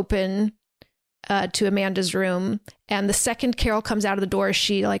door to open to Amanda's room. And the second Carol comes out of the door,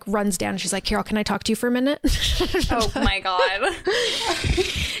 she like runs down. She's like, Carol, can I talk to you for a minute? Oh my God.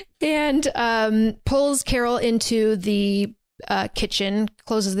 And pulls Carol into the kitchen,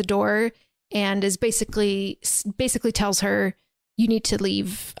 closes the door, and is basically tells her, you need to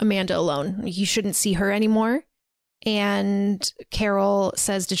leave Amanda alone. You shouldn't see her anymore. And Carol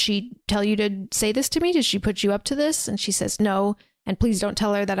says, did she tell you to say this to me? Did she put you up to this? And she says, no. And please don't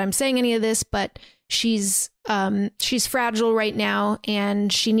tell her that I'm saying any of this. But she's fragile right now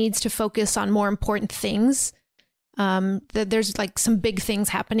and she needs to focus on more important things. There's like some big things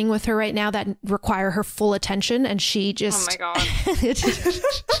happening with her right now that require her full attention, and she just, oh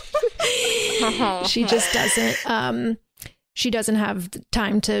my God. she just doesn't, she doesn't have the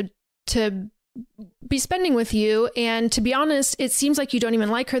time to be spending with you. And to be honest, it seems like you don't even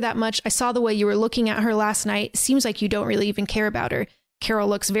like her that much. I saw the way you were looking at her last night. It seems like you don't really even care about her. Carol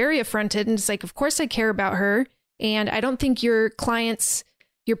looks very affronted and it's like, of course I care about her. And I don't think your clients,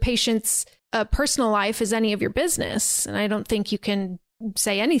 your patients' personal life is any of your business. And I don't think you can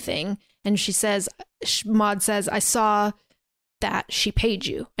say anything. And she says, Maud says, I saw that she paid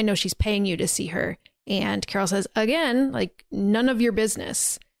you. I know she's paying you to see her. And Carol says, again, like, none of your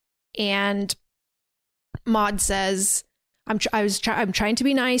business. And Maud says, I'm trying to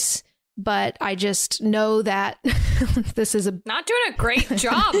be nice, but I just know that this is not doing a great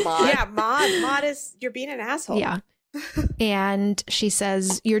job, Maud. Yeah, Maud is, you're being an asshole. Yeah. And she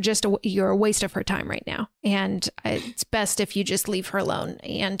says, you're a waste of her time right now. And it's best if you just leave her alone.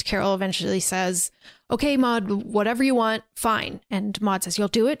 And Carol eventually says, okay, Maud, whatever you want, fine. And Maud says, you'll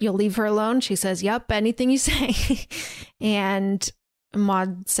do it? You'll leave her alone? She says, yep, anything you say. And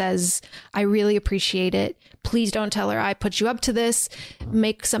Maud says, I really appreciate it. Please don't tell her I put you up to this.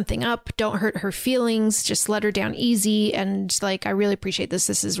 Make something up. Don't hurt her feelings. Just let her down easy. And like, I really appreciate this.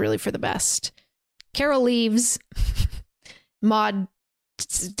 This is really for the best. Carol leaves. Maud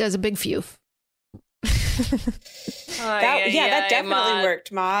does a big phew. That definitely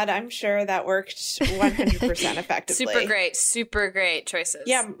worked, Maud. I'm sure that worked 100% effectively. Super great choices.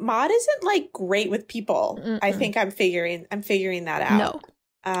 Yeah, Maud isn't like great with people. Mm-mm. I think I'm figuring that out.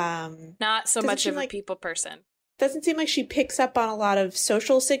 No, not so much of a people person. Doesn't seem like she picks up on a lot of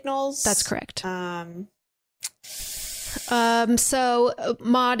social signals. That's correct. So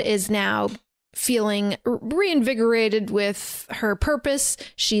Maud is now feeling reinvigorated with her purpose.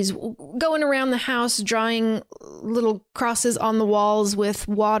 She's going around the house, drawing little crosses on the walls with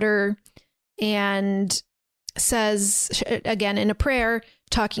water, and says, again in a prayer,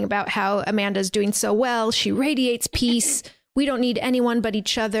 talking about how Amanda's doing so well. She radiates peace. We don't need anyone but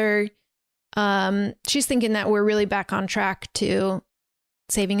each other. She's thinking that we're really back on track to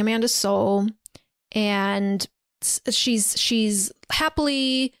saving Amanda's soul. And she's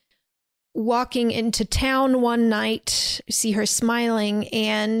happily walking into town one night, see her smiling,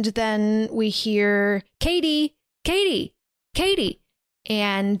 and then we hear, Katie.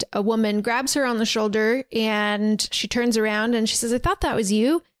 And a woman grabs her on the shoulder and she turns around and she says, I thought that was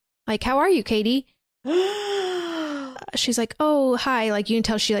you. Like, how are you, Katie? She's like, oh, hi. Like, you can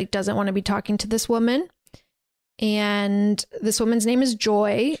tell she like doesn't want to be talking to this woman. And this woman's name is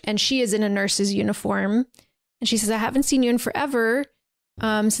Joy, and she is in a nurse's uniform. And she says, I haven't seen you in forever.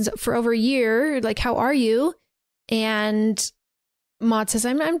 For over a year, like, how are you? And Maud says,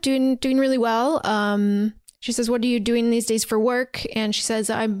 I'm doing really well. She says, what are you doing these days for work? And she says,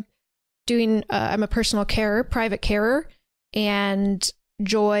 I'm a personal carer, private carer. And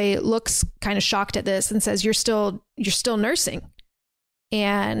Joy looks kind of shocked at this and says, you're still nursing.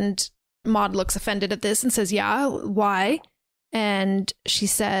 And Maud looks offended at this and says, yeah, why? And she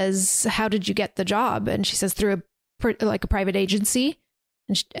says, how did you get the job? And she says, through a private agency.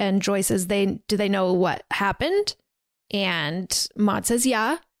 And Joy says, do they know what happened? And Maud says,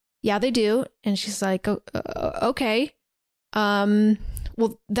 yeah, they do. And she's like, okay.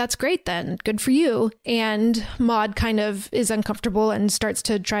 Well, that's great then. Good for you. And Maud kind of is uncomfortable and starts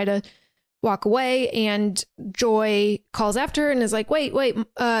to try to walk away. And Joy calls after her and is like, wait,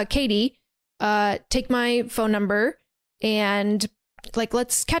 Katie, take my phone number and like,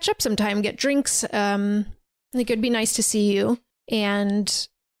 let's catch up sometime, get drinks. Like, it'd be nice to see you. And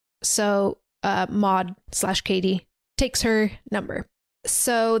so Maud/Katie takes her number.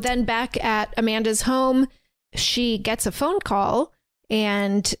 So then back at Amanda's home, she gets a phone call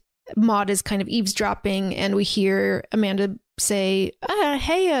and Maud is kind of eavesdropping, and we hear Amanda say,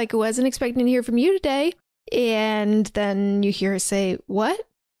 hey, I wasn't expecting to hear from you today. And then you hear her say, what?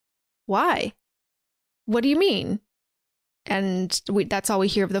 Why? What do you mean? And that's all we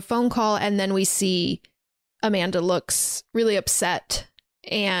hear of the phone call. And then we see Amanda looks really upset,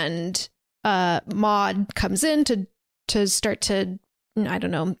 and Maud comes in to start to, I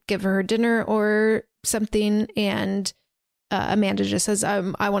don't know, give her dinner or something. And Amanda just says, I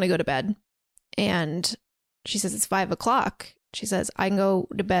want to go to bed. And she says, it's 5:00. She says, I can go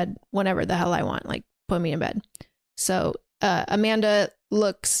to bed whenever the hell I want. Like, put me in bed. So Amanda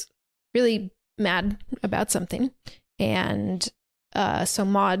looks really mad about something. And so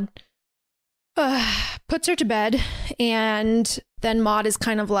Maud puts her to bed, and then Maud is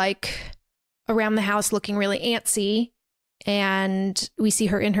kind of like around the house looking really antsy. And we see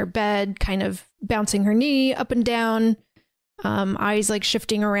her in her bed, kind of bouncing her knee up and down, eyes like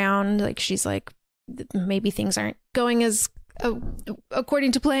shifting around. Like she's like, maybe things aren't going as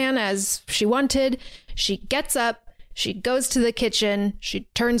according to plan as she wanted. She gets up, she goes to the kitchen, she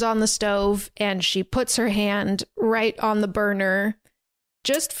turns on the stove, and she puts her hand right on the burner,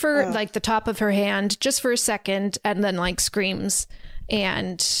 just for like the top of her hand, just for a second, and then like screams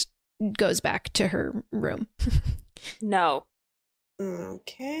and goes back to her room. No.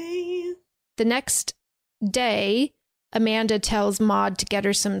 Okay. The next day, Amanda tells Maud to get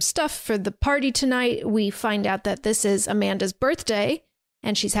her some stuff for the party tonight. We find out that this is Amanda's birthday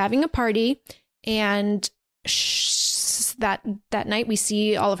and she's having a party. And that night we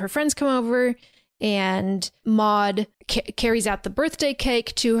see all of her friends come over, and Maud carries out the birthday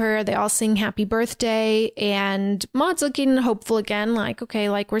cake to her. They all sing happy birthday, and Maud's looking hopeful again, like, okay,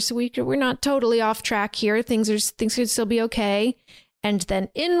 like we're not totally off track here. Things could still be okay. And then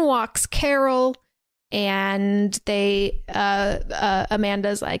in walks Carol. And they,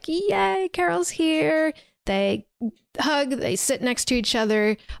 Amanda's like, yay, Carol's here. They hug, they sit next to each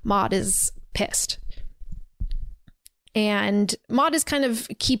other. Maud is pissed. And Maud is kind of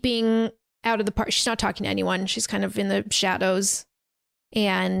keeping out of the party. She's not talking to anyone. She's kind of in the shadows.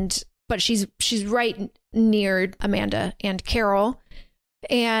 But she's right near Amanda and Carol.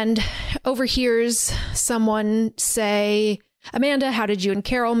 And overhears someone say, Amanda, how did you and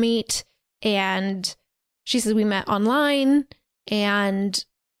Carol meet? And she says, we met online. And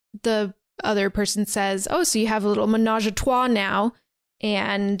the other person says, oh, so you have a little menage a trois now.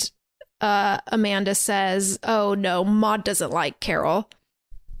 And Amanda says, oh, no, Maud doesn't like Carol.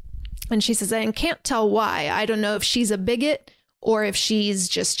 And she says, I can't tell why. I don't know if she's a bigot or if she's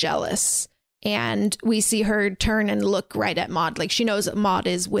just jealous. And we see her turn and look right at Maud. Like she knows that Maud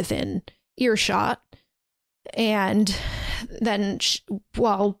is within earshot. And then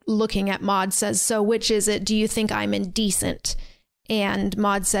while looking at Maud says, so which is it? Do you think I'm indecent? And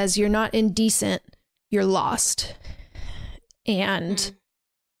Maud says, you're not indecent. You're lost. And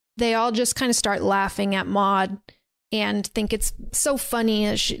they all just kind of start laughing at Maud and think it's so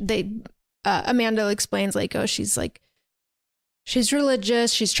funny. Amanda explains like, oh, she's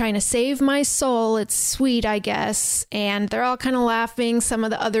religious. She's trying to save my soul. It's sweet, I guess. And they're all kind of laughing. Some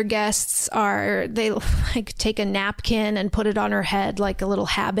of the other guests they like take a napkin and put it on her head like a little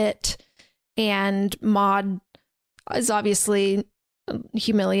habit. And Maud is obviously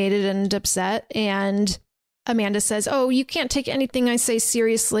humiliated and upset. And Amanda says, oh, you can't take anything I say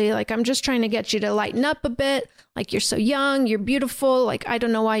seriously. Like, I'm just trying to get you to lighten up a bit. Like, you're so young, you're beautiful. Like, I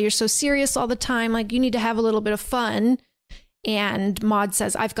don't know why you're so serious all the time. Like, you need to have a little bit of fun. And Maud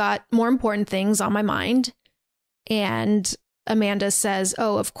says, I've got more important things on my mind. And Amanda says,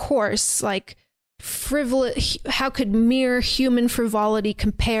 oh, of course, like frivolous. How could mere human frivolity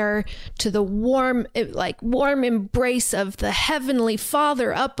compare to the warm embrace of the Heavenly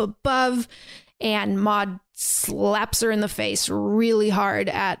Father up above? And Maud slaps her in the face really hard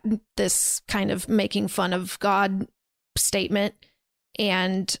at this kind of making fun of God statement.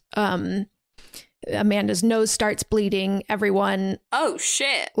 And Amanda's nose starts bleeding. Everyone, oh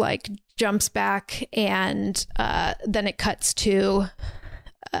shit, like jumps back, and then it cuts to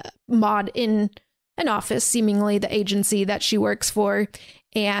Maud in an office, seemingly the agency that she works for.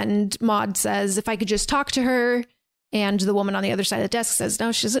 And Maud says, if I could just talk to her. And the woman on the other side of the desk says,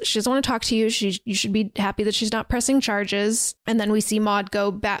 no, she doesn't want to talk to you. You should be happy that she's not pressing charges. And then we see Maud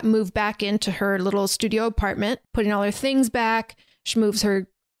move back into her little studio apartment, putting all her things back. She moves her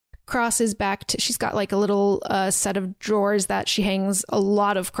crosses back she's got like a little set of drawers that she hangs a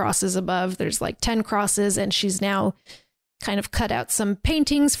lot of crosses above. There's like 10 crosses, and she's now kind of cut out some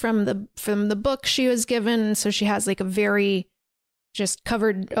paintings from the book she was given. So she has like a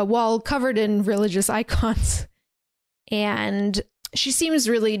wall covered in religious icons. And she seems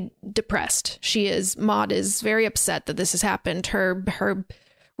really depressed. Maud is very upset that this has happened. Her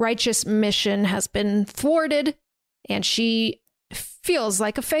righteous mission has been thwarted, and she feels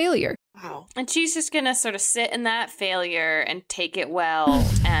like a failure. Wow. And she's just going to sort of sit in that failure and take it well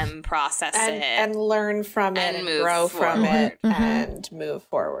and process it. And learn from it and grow from it and move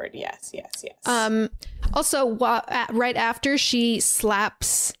forward. Yes. Also, right after she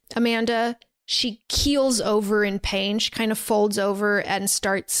slaps Amanda, she keels over in pain. She kind of folds over and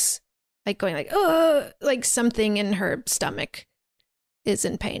starts like going like, ugh, like something in her stomach is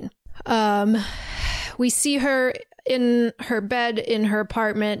in pain. We see her in her bed in her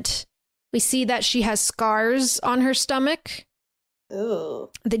apartment. We see that she has scars on her stomach. Ooh.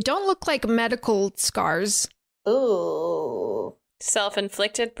 They don't look like medical scars. Ooh.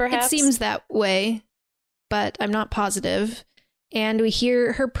 Self-inflicted, perhaps? It seems that way, but I'm not positive. And we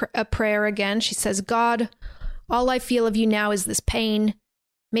hear her a prayer again. She says, God, all I feel of you now is this pain.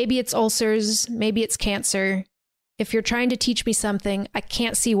 Maybe it's ulcers, maybe it's cancer. If you're trying to teach me something, I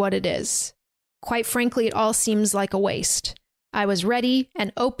can't see what it is. Quite frankly, it all seems like a waste. I was ready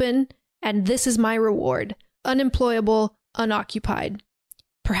and open, and this is my reward. Unemployable, unoccupied.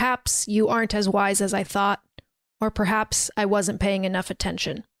 Perhaps you aren't as wise as I thought, or perhaps I wasn't paying enough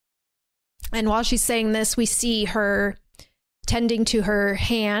attention. And while she's saying this, we see her tending to her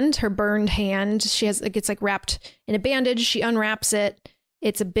hand, her burned hand. It gets like wrapped in a bandage. She unwraps it.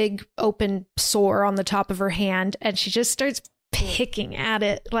 It's a big open sore on the top of her hand, and she just starts picking at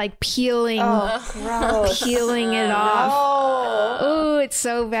it, like peeling it off. Oh, it's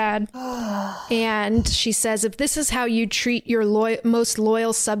so bad. And she says, if this is how you treat your most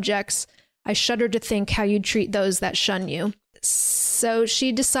loyal subjects, I shudder to think how you treat those that shun you. So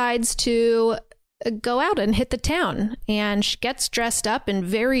she decides to go out and hit the town, and she gets dressed up in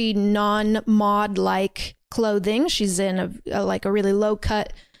very non-mod-like clothing. She's in a really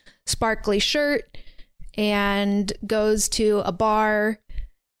low-cut, sparkly shirt, and goes to a bar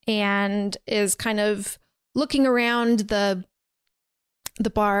and is kind of looking around the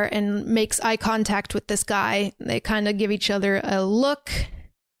bar and makes eye contact with this guy. They kind of give each other a look,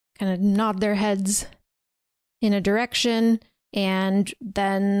 kind of nod their heads in a direction, and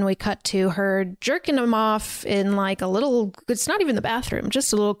then we cut to her jerking him off in like a little, it's not even the bathroom,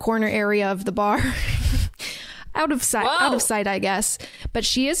 just a little corner area of the bar. Out of sight, I guess. But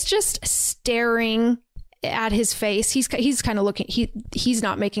she is just staring at his face. He's kind of looking, he's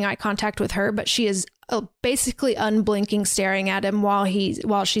not making eye contact with her, but she is basically unblinking staring at him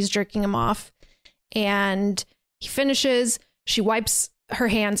while she's jerking him off. And he finishes, she wipes her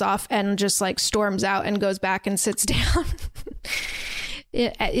hands off and just like storms out and goes back and sits down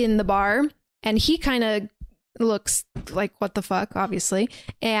in the bar. And he kind of looks like, what the fuck, obviously.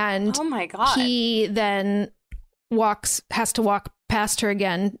 And oh my God. He then has to walk past her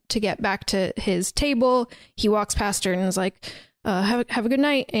again to get back to his table. He walks past her and is like, have a good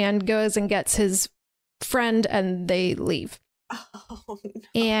night, and goes and gets his friend, and they leave. Oh, no.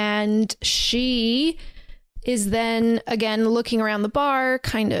 And she is then again looking around the bar,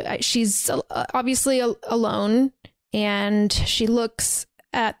 she's obviously alone, and she looks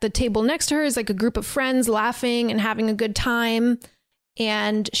at the table next to her is like a group of friends laughing and having a good time,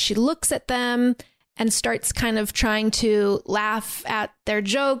 and she looks at them and starts kind of trying to laugh at their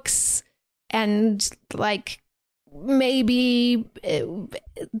jokes and like maybe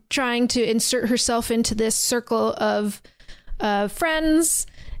trying to insert herself into this circle of friends.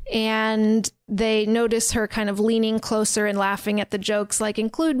 And they notice her kind of leaning closer and laughing at the jokes, like,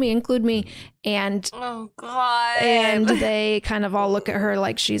 include me. And oh God. And they kind of all look at her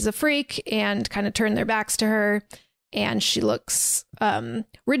like she's a freak and kind of turn their backs to her. And she looks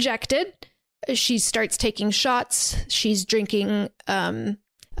rejected. She starts taking shots. She's drinking a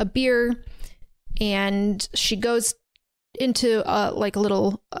beer, and she goes into like a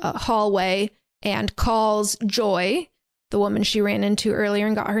little hallway and calls Joy, the woman she ran into earlier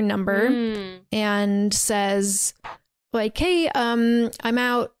and got her number, and says like, hey, I'm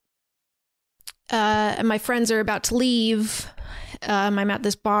out and my friends are about to leave. I'm at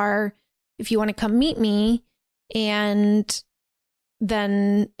this bar if you want to come meet me. And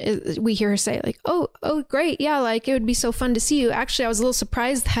then we hear her say like, oh, great. Yeah. Like, it would be so fun to see you. Actually, I was a little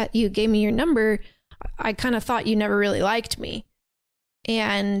surprised that you gave me your number. I kind of thought you never really liked me.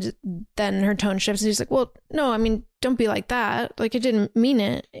 And then her tone shifts and she's like, well, no, I mean, don't be like that. Like, I didn't mean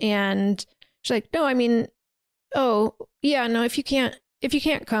it. And she's like, no, I mean, oh yeah, no, if you can't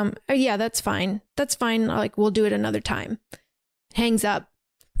come, yeah, that's fine. That's fine. Like, we'll do it another time. Hangs up.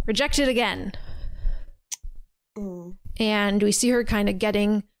 Rejected again. And we see her kind of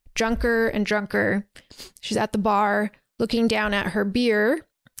getting drunker and drunker. She's at the bar looking down at her beer,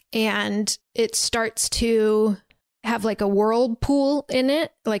 and it starts to have like a whirlpool in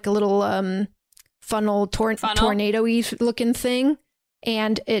it, like a little funnel tornado-y looking thing.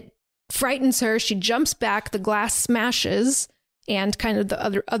 And it frightens her. She jumps back, the glass smashes, and kind of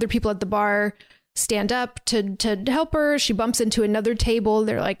the other people at the bar stand up to help her. She bumps into another table.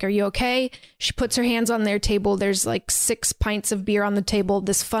 They're like, are you okay? She puts her hands on their table. There's like 6 pints of beer on the table.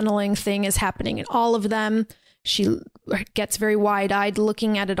 This funneling thing is happening in all of them. She gets very wide-eyed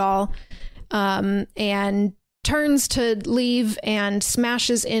looking at it all, and turns to leave and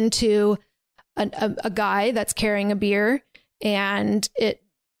smashes into a guy that's carrying a beer, and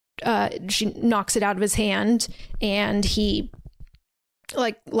she knocks it out of his hand, and he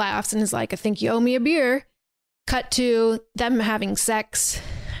like laughs and is like, I think you owe me a beer. cut to them having sex.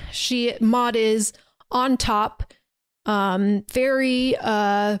 Maud is on top, very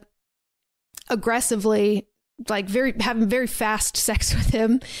aggressively, like having very fast sex with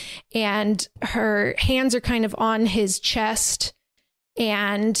him, and her hands are kind of on his chest,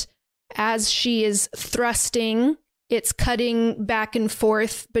 and as she is thrusting, it's cutting back and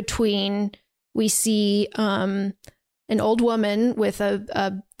forth between, we see an old woman with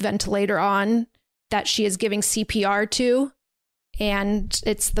a ventilator on that she is giving CPR to. And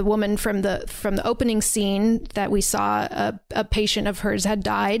it's the woman from the opening scene that we saw a patient of hers had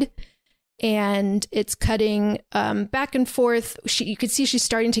died. And it's cutting back and forth. You could see she's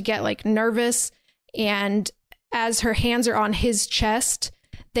starting to get like nervous. And as her hands are on his chest,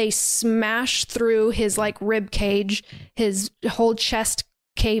 they smash through his like rib cage. His whole chest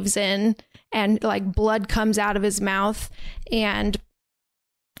caves in and like blood comes out of his mouth. And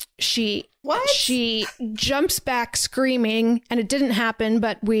she jumps back screaming, and it didn't happen,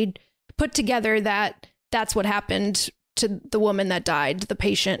 but we put together that that's what happened to the woman that died, the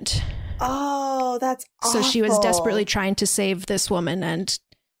patient. Oh, that's awful. So she was desperately trying to save this woman and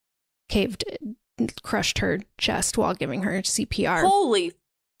crushed her chest while giving her CPR. Holy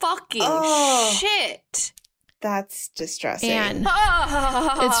fucking shit. That's distressing. And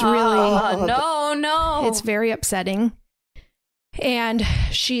it's really... No. It's very upsetting. And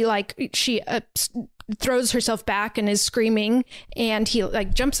she throws herself back and is screaming, and he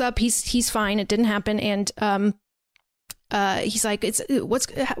like jumps up. He's fine. It didn't happen. And he's like,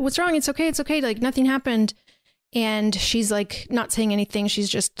 what's wrong? It's okay. Like nothing happened. And she's like not saying anything. She's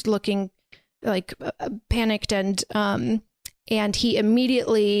just looking like panicked. And he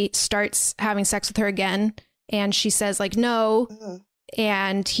immediately starts having sex with her again. And she says like, no.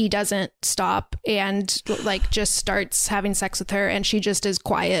 And he doesn't stop and like just starts having sex with her, and she just is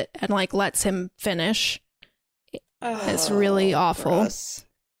quiet and like lets him finish. It's really awful.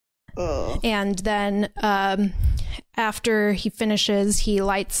 And then after he finishes, he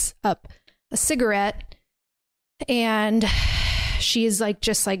lights up a cigarette, and she's like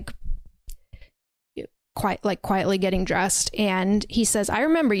just like quietly getting dressed, and he says, I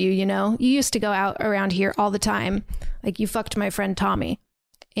remember you, you used to go out around here all the time, like you fucked my friend Tommy,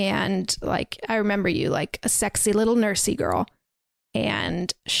 and like I remember you, like a sexy little nursey girl.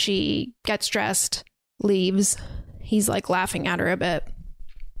 And she gets dressed, leaves. He's like laughing at her a bit.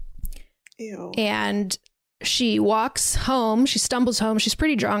 Ew. And she walks home, she stumbles home, she's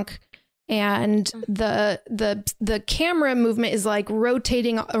pretty drunk. And the camera movement is like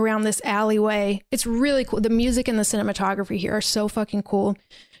rotating around this alleyway. It's really cool. The music and the cinematography here are so fucking cool.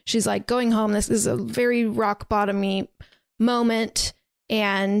 She's like going home. This is a very rock bottom-y moment.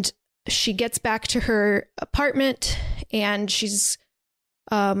 And she gets back to her apartment, and she's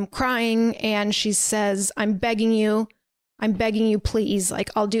crying, and she says, I'm begging you, please. Like,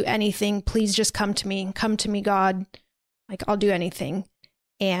 I'll do anything. Please just come to me, God. Like, I'll do anything.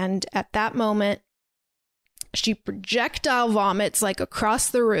 And at that moment, she projectile vomits like across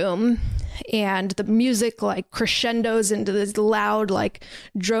the room, and the music like crescendos into this loud, like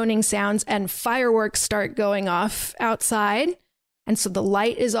droning sounds, and fireworks start going off outside. And so the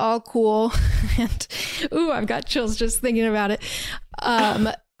light is all cool. And I've got chills just thinking about it.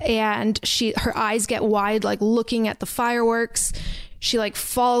 And her eyes get wide, like looking at the fireworks. She like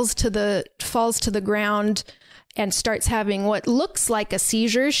falls to the ground and starts having what looks like a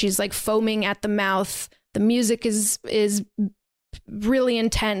seizure. She's like foaming at the mouth. The music is really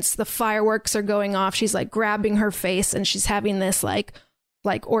intense. The fireworks are going off. She's like grabbing her face, and she's having this like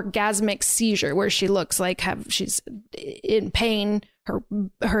orgasmic seizure where she looks like she's in pain.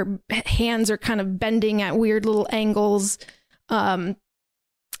 Her hands are kind of bending at weird little angles. And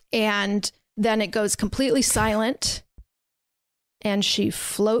then it goes completely silent, and she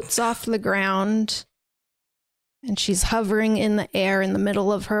floats off the ground. And she's hovering in the air in the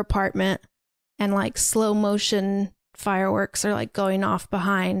middle of her apartment, and like slow motion fireworks are like going off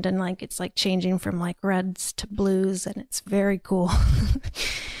behind, and like it's like changing from like reds to blues, and it's very cool.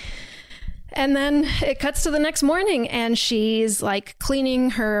 And then it cuts to the next morning, and she's like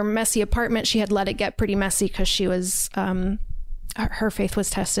cleaning her messy apartment. She had let it get pretty messy because she was her faith was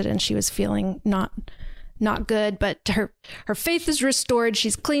tested, and she was feeling not good, but her faith is restored.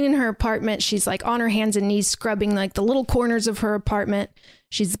 She's cleaning her apartment. She's like on her hands and knees, scrubbing like the little corners of her apartment.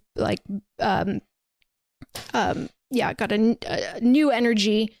 She's like, got a new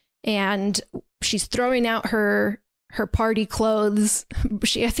energy, and she's throwing out her party clothes.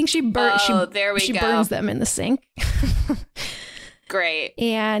 I think she burns them in the sink. Great.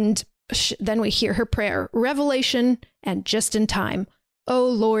 And then we hear her prayer, revelation, and just in time. Oh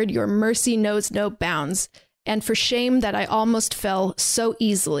Lord, your mercy knows no bounds. and for shame that I almost fell so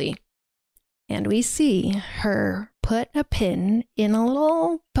easily. And we see her put a pin in a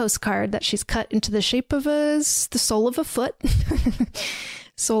little postcard that she's cut into the shape of the sole of a foot,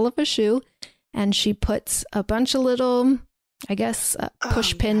 sole of a shoe. And she puts a bunch of little, I guess,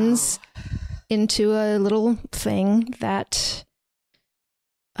 push pins into a little thing that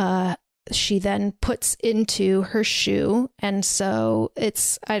she then puts into her shoe. And so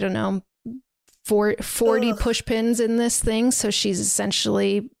it's, I don't know, 40 push pins in this thing. So she's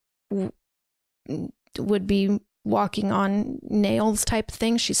essentially would be walking on nails type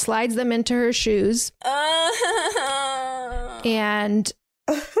thing. She slides them into her shoes. And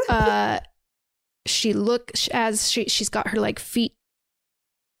she looks as she's got her like feet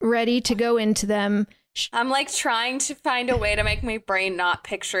ready to go into them. I'm like trying to find a way to make my brain not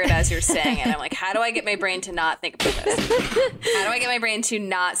picture it as you're saying it. I'm like, how do I get my brain to not think about this? How do I get my brain to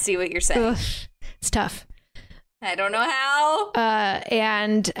not see what you're saying? Ugh, it's tough. I don't know how.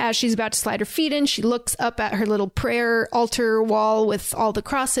 And as she's about to slide her feet in, she looks up at her little prayer altar wall with all the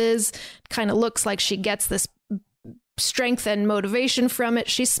crosses. Kind of looks like she gets this strength and motivation from it.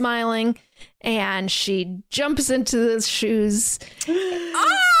 She's smiling, and she jumps into the shoes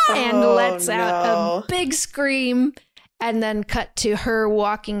and lets out a big scream. And then cut to her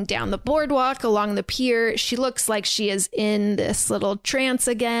walking down the boardwalk along the pier. She looks like she is in this little trance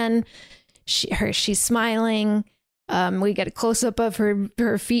again. She's smiling. We get a close-up of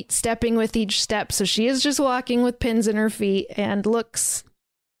her feet stepping with each step. So she is just walking with pins in her feet and looks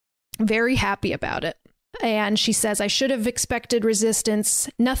very happy about it. And she says, I should have expected resistance.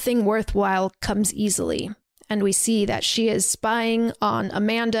 Nothing worthwhile comes easily. And we see that she is spying on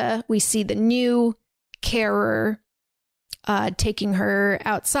Amanda. We see the new carer taking her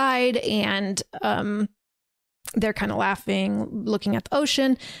outside, and they're kind of laughing, looking at the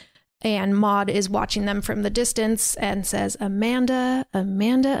ocean. And Maud is watching them from the distance and says, Amanda,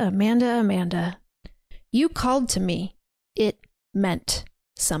 Amanda, Amanda, Amanda, you called to me. It meant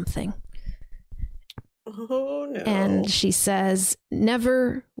something. Oh, no. And she says,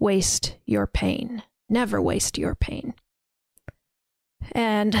 never waste your pain. Never waste your pain.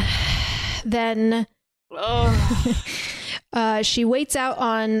 And then she waits out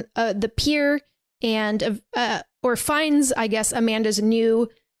on the pier and or finds, I guess, Amanda's new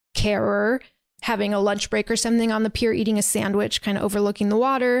carer having a lunch break or something on the pier, eating a sandwich, kind of overlooking the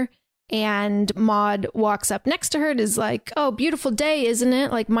water. And Maud walks up next to her and is like, oh, beautiful day, isn't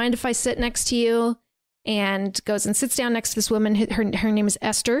it? Like, mind if I sit next to you? And goes and sits down next to this woman. Her name is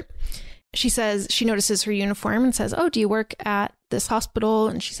Esther. She says, she notices her uniform and says, oh, do you work at this hospital?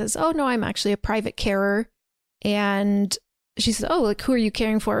 And she says, oh, no, I'm actually a private carer. And she says, oh, like, who are you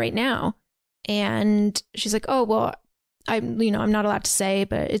caring for right now? And she's like, oh, well, I'm not allowed to say,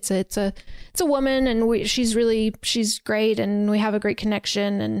 but it's a woman, and she's great, and we have a great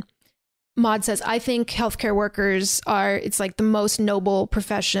connection. And Maud says, I think healthcare workers it's like the most noble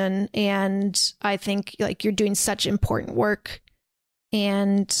profession, and I think like you're doing such important work.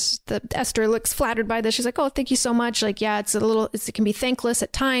 And Esther looks flattered by this. She's like, oh, thank you so much. Like, yeah, it can be thankless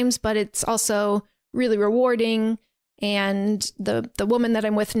at times, but it's also really rewarding. And the woman that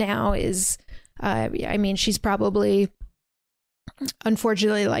I'm with now is, she's probably,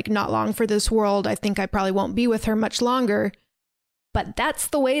 unfortunately, like not long for this world. I think I probably won't be with her much longer. But that's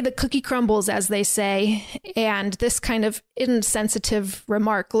the way the cookie crumbles, as they say. And this kind of insensitive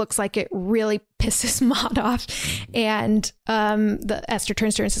remark looks like it really pisses Maud off. And the Esther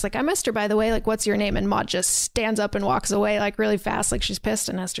turns to her and says, like, I'm Esther, by the way. Like, what's your name? And Maud just stands up and walks away, like, really fast, like she's pissed.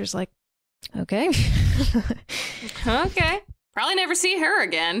 And Esther's like, okay. Okay. Probably never see her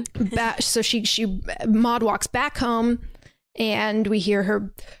again. So Maud walks back home, and we hear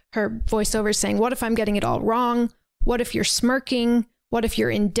her voiceover saying, what if I'm getting it all wrong? What if you're smirking? What if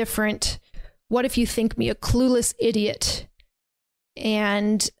you're indifferent? What if you think me a clueless idiot?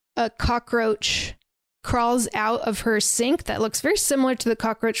 And a cockroach crawls out of her sink that looks very similar to the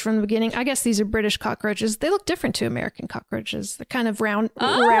cockroach from the beginning. I guess these are British cockroaches. They look different to American cockroaches. They're kind of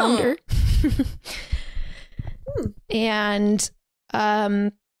rounder. And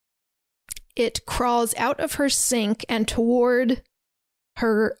it crawls out of her sink and toward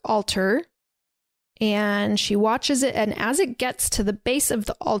her altar. And she watches it, and as it gets to the base of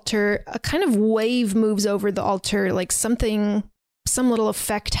the altar, a kind of wave moves over the altar, like some little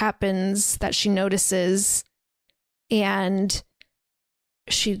effect happens that she notices. And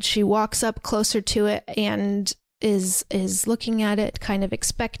she walks up closer to it and is looking at it, kind of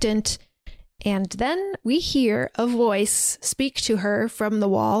expectant. And then we hear a voice speak to her from the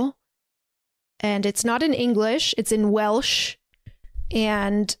wall. And it's not in English, it's in Welsh.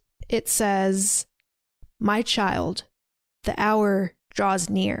 And it says, my child, the hour draws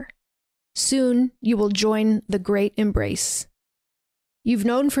near. Soon you will join the great embrace. You've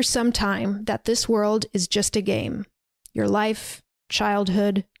known for some time that this world is just a game. Your life,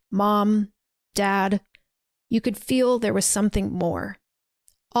 childhood, mom, dad. You could feel there was something more.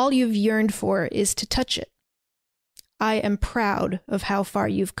 All you've yearned for is to touch it. I am proud of how far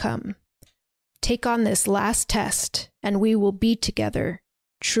you've come. Take on this last test, and we will be together,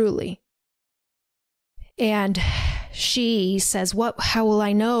 truly. And she says, how will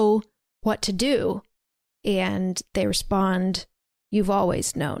I know what to do? And they respond, you've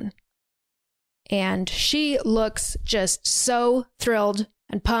always known. And she looks just so thrilled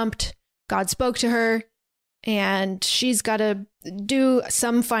and pumped. God spoke to her, and she's got to do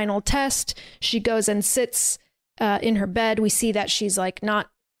some final test. She goes and sits in her bed. We see that she's like not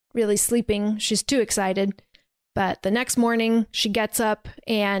really sleeping. She's too excited. But the next morning, she gets up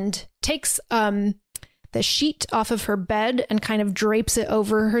and takes the sheet off of her bed and kind of drapes it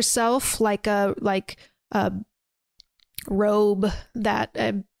over herself like a robe that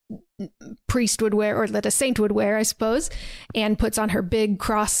a priest would wear, or that a saint would wear, I suppose, and puts on her big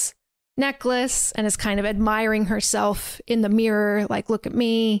cross necklace and is kind of admiring herself in the mirror, like, look at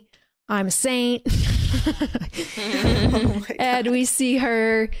me, I'm a saint. And we see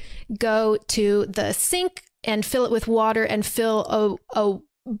her go to the sink and fill it with water and fill a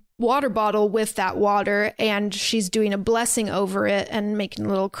water bottle with that water, and she's doing a blessing over it and making a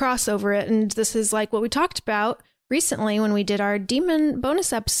little cross over it. And this is like what we talked about recently when we did our demon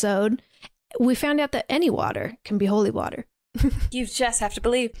bonus episode. We found out that any water can be holy water. You just have to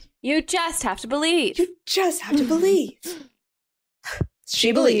believe. You just have to believe. You just have to believe.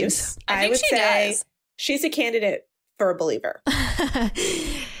 She believes. I would say she's a candidate for a believer.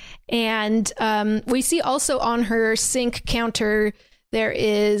 And we see also on her sink counter, there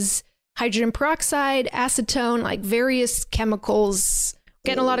is hydrogen peroxide, acetone, like various chemicals.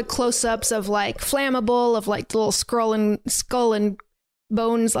 Getting a lot of close-ups of like flammable, of like little skull and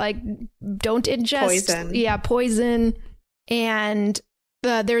bones, like don't ingest. Poison. Yeah, poison. And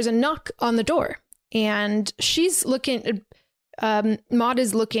there's a knock on the door. And she's looking, Maud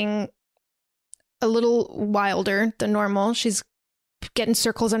is looking a little wilder than normal. She's getting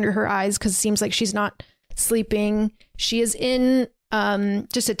circles under her eyes because it seems like she's not sleeping. She is in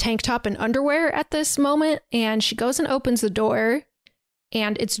just a tank top and underwear at this moment. And she goes and opens the door.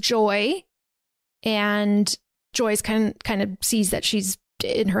 And it's Joy, and Joy's kind of sees that she's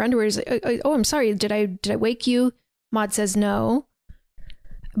in her underwear. Is like, oh, I'm sorry. Did I wake you? Maud says no.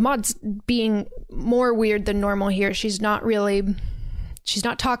 Maud's being more weird than normal here. She's not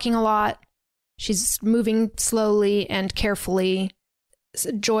talking a lot. She's moving slowly and carefully.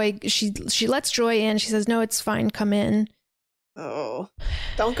 Joy, she lets Joy in. She says, no, it's fine. Come in. Oh,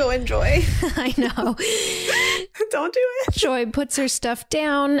 don't go in, Joy. I know. Don't do it. Joy puts her stuff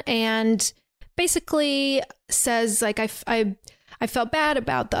down and basically says, like, I felt bad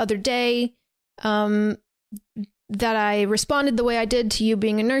about the other day, that I responded the way I did to you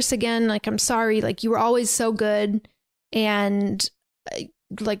being a nurse again. Like, I'm sorry. Like, you were always so good. And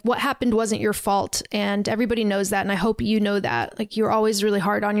like, what happened wasn't your fault. And everybody knows that. And I hope you know that. Like, you're always really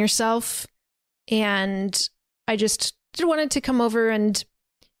hard on yourself. And I just wanted to come over and,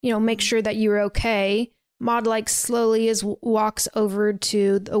 make sure that you were okay. Maud, like, slowly walks over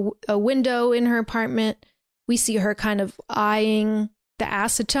to a window in her apartment. We see her kind of eyeing the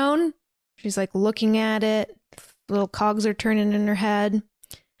acetone. She's like looking at it. Little cogs are turning in her head.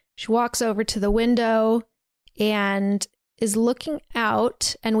 She walks over to the window and is looking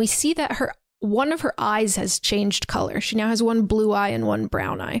out, and we see that one of her eyes has changed color. She now has one blue eye and one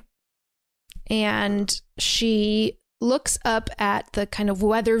brown eye. And she looks up at the kind of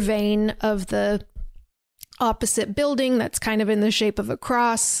weather vane of the opposite building that's kind of in the shape of a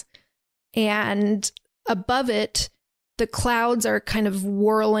cross. And above it, the clouds are kind of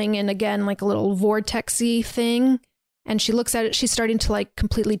whirling in again, like a little vortex-y thing. And she looks at it. She's starting to like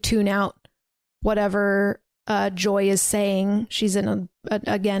completely tune out whatever Joy is saying. She's in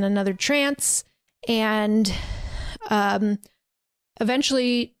again another trance, and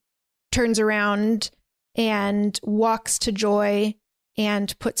eventually turns around and walks to Joy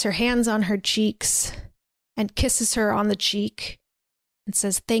and puts her hands on her cheeks and kisses her on the cheek and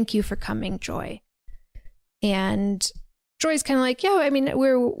says, "Thank you for coming, Joy." And Joy's kind of like, "Yeah, I mean,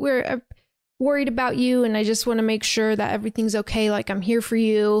 we're worried about you, and I just want to make sure that everything's okay. Like, I'm here for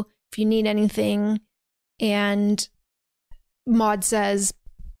you if you need anything." And Maud says,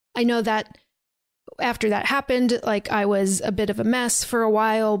 "I know that after that happened, like, I was a bit of a mess for a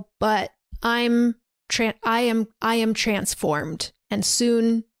while, but I am transformed, and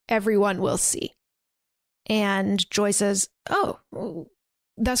soon everyone will see." And Joy says, oh,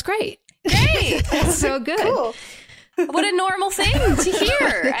 that's great. Great. That's so good. Cool. What a normal thing to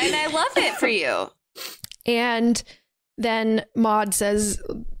hear. And I love it for you. And then Maud says,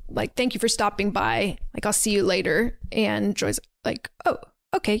 like, thank you for stopping by. Like, I'll see you later. And Joy's like, oh,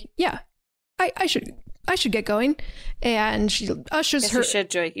 okay, yeah. I should get going. And she ushers her. You should,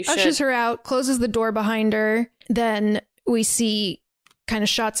 Joy. You should. Ushers her out, closes the door behind her. Then we see kind of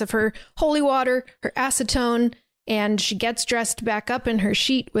shots of her holy water, her acetone, and she gets dressed back up in her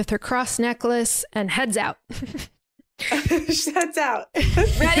sheet with her cross necklace and heads out. Heads out.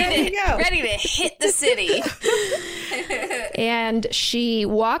 Ready to hit the city. And she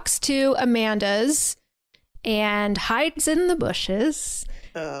walks to Amanda's and hides in the bushes.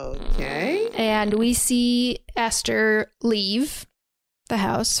 Okay. And we see Esther leave the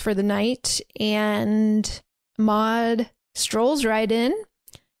house for the night, and Maud strolls right in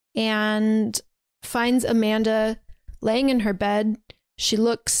and finds Amanda laying in her bed. She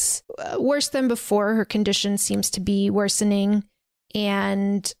looks worse than before. Her condition seems to be worsening.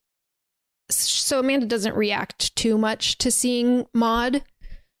 And so Amanda doesn't react too much to seeing Maud.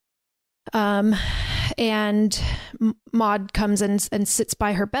 And Maud comes and sits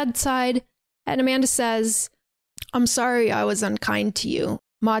by her bedside. And Amanda says, I'm sorry I was unkind to you.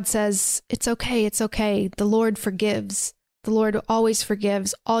 Maud says, it's okay. It's okay. The Lord forgives. The Lord always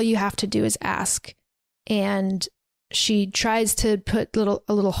forgives. All you have to do is ask. And she tries to put a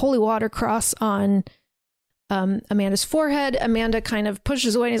little holy water cross on Amanda's forehead. Amanda kind of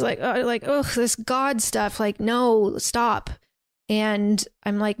pushes away and is like, oh, this God stuff. Like, no, stop. And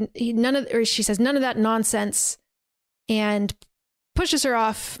I'm like, she says, none of that nonsense, and pushes her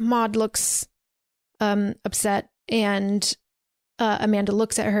off. Maud looks upset, and Amanda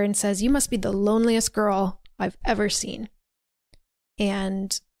looks at her and says, you must be the loneliest girl I've ever seen.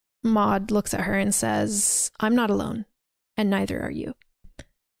 And Maud looks at her and says, I'm not alone, and neither are you.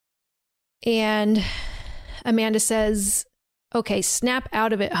 And Amanda says, okay, snap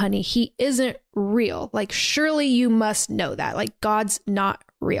out of it, honey. He isn't real. Like, surely you must know that. Like, God's not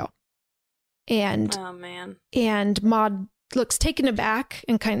real. And oh, man. And Maud looks taken aback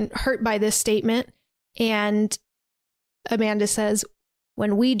and kind of hurt by this statement. And Amanda says,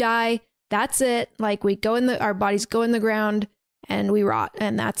 when we die, that's it. Like, we go our bodies go in the ground and we rot,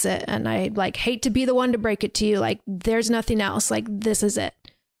 and that's it. And I hate to be the one to break it to you. Like, there's nothing else. Like, this is it.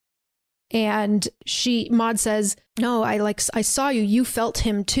 And Maud says, no, I saw you. You felt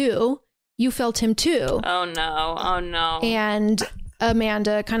him too. You felt him too. Oh no. Oh no. And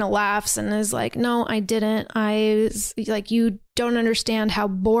Amanda kind of laughs and is like, no, I didn't. You don't understand how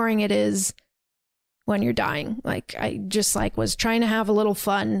boring it is when you're dying. Like, I just was trying to have a little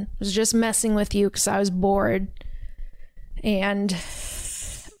fun. I was just messing with you because I was bored. And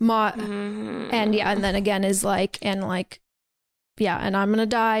Maud, and yeah, and then again is yeah, and I'm going to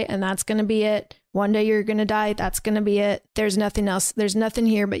die, and that's going to be it. One day you're going to die. That's going to be it. There's nothing else. There's nothing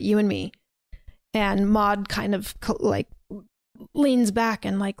here but you and me. And Maud kind of leans back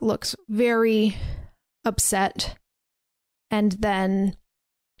and looks very upset. And then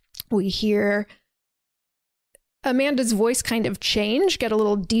we hear Amanda's voice kind of change, get a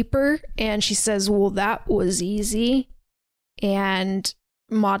little deeper. And she says, well, that was easy. And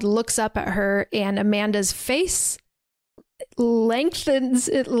Maud looks up at her, and Amanda's face lengthens,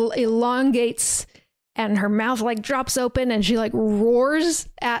 it elongates, and her mouth drops open, and she roars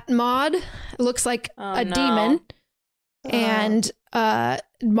at Maud. It looks like a demon. And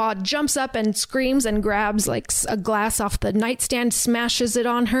Maud jumps up and screams and grabs a glass off the nightstand, smashes it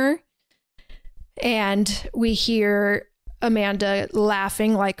on her. And we hear Amanda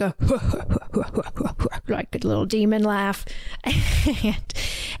laughing like a little demon laugh.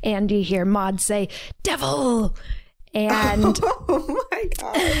 And you hear Maud say, devil! And oh my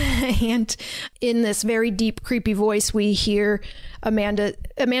God. And in this very deep, creepy voice, we hear Amanda's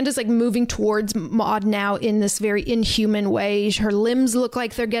moving towards Maud now in this very inhuman way. Her limbs look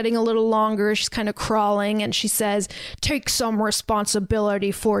like they're getting a little longer. She's kind of crawling, and she says, take some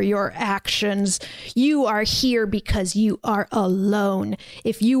responsibility for your actions. You are here because you are alone.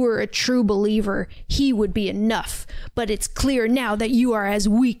 If you were a true believer, he would be enough. But it's clear now that you are as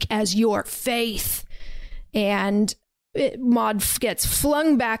weak as your faith. And Maud gets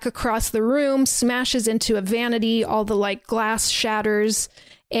flung back across the room, smashes into a vanity, all the glass shatters,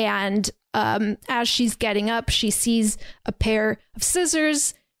 and as she's getting up, she sees a pair of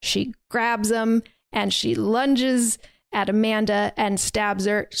scissors. She grabs them and she lunges at Amanda and stabs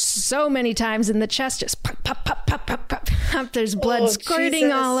her so many times in the chest, just pop, pop, pop, pop, pop, pop, pop. There's blood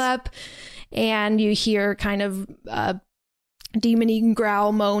squirting all up, and you hear kind of demon-y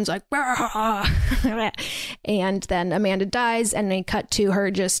growl, moans like, and then Amanda dies, and they cut to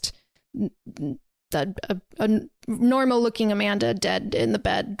her just a normal-looking Amanda dead in the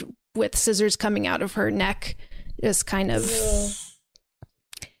bed with scissors coming out of her neck, just kind of.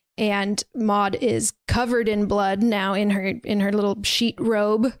 And Maud is covered in blood now in her little sheet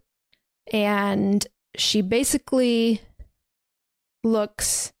robe, and she basically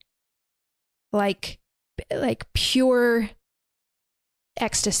looks like pure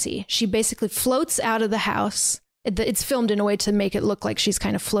ecstasy. She basically floats out of the house. It's filmed in a way to make it look like she's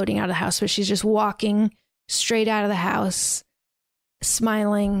kind of floating out of the house, but she's just walking straight out of the house,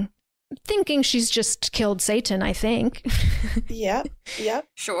 smiling, thinking she's just killed Satan, I think. Yep.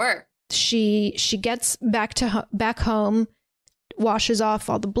 Sure. She gets back home, washes off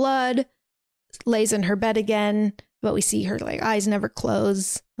all the blood, lays in her bed again, but we see her like eyes never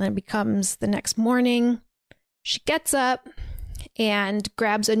close. Then it becomes the next morning. She gets up and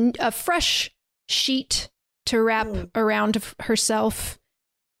grabs a fresh sheet to wrap around herself,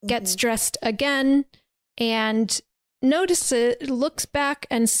 gets dressed again, and looks back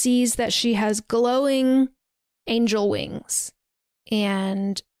and sees that she has glowing angel wings.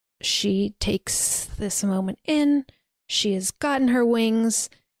 And she takes this moment in. She has gotten her wings.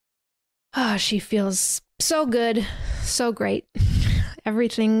 Oh, she feels so good, so great.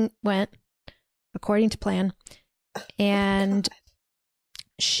 Everything went according to plan. And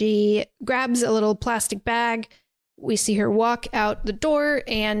she grabs a little plastic bag. We see her walk out the door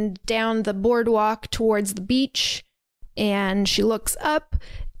and down the boardwalk towards the beach. And she looks up.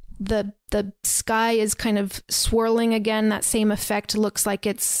 The sky is kind of swirling again. That same effect looks like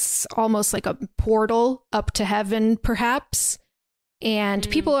it's almost like a portal up to heaven, perhaps. And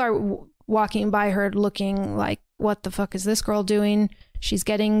people are walking by her looking like, what the fuck is this girl doing? She's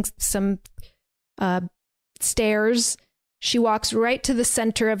getting some stairs. She walks right to the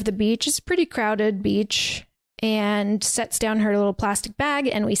center of the beach. It's a pretty crowded beach, and sets down her little plastic bag.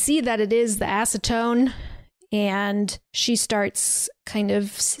 And we see that it is the acetone. And she starts kind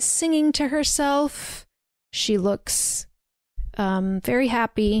of singing to herself. She looks very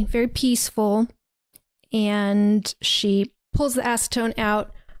happy, very peaceful. And she pulls the acetone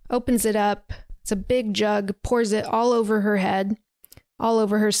out, opens it up. It's a big jug, pours it all over her head, all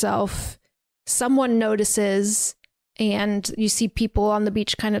over herself. Someone notices, and you see people on the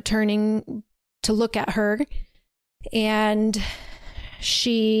beach kind of turning to look at her. And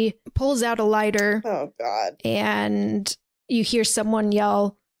she pulls out a lighter. Oh, God. And you hear someone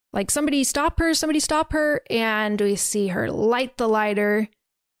yell, like, somebody stop her, somebody stop her. And we see her light the lighter,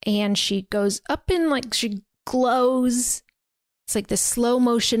 and she goes up in, like, she glows. It's like this slow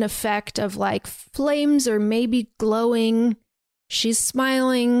motion effect of like flames or maybe glowing. She's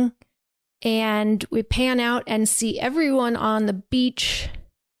smiling, and we pan out and see everyone on the beach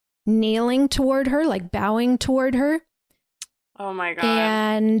kneeling toward her, like bowing toward her. Oh my God.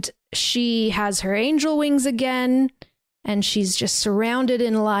 And she has her angel wings again, and she's just surrounded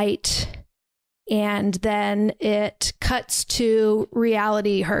in light. And then it cuts to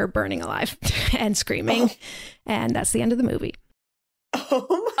reality, her burning alive and screaming. And that's the end of the movie.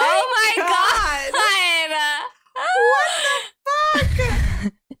 Oh my God. What the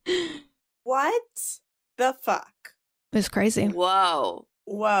fuck? What the fuck? It was crazy.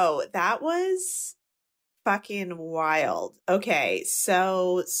 Whoa, that was fucking wild. Okay,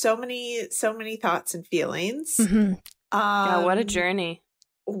 so many thoughts and feelings. Mm-hmm. Yeah, what a journey.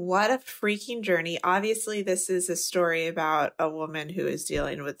 What a freaking journey. Obviously, this is a story about a woman who is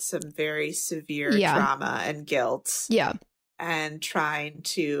dealing with some very severe trauma and guilt. Yeah. And trying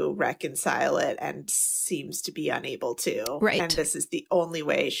to reconcile it, and seems to be unable to. Right. And this is the only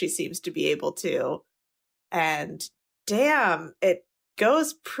way she seems to be able to. And damn, it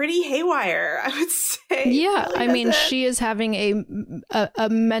goes pretty haywire, I would say. Yeah, really I mean, she is having a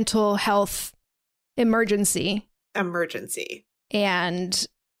mental health emergency. And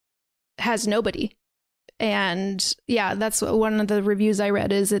has nobody. And yeah, that's one of the reviews I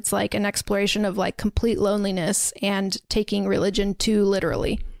read, is it's like an exploration of like complete loneliness and taking religion too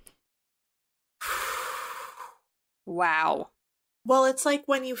literally. Wow. Well, it's like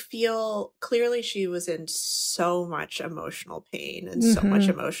when you feel, clearly she was in so much emotional pain and so much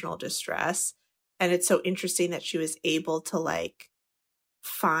emotional distress. And it's so interesting that she was able to like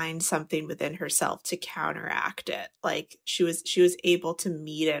find something within herself to counteract it. Like she was able to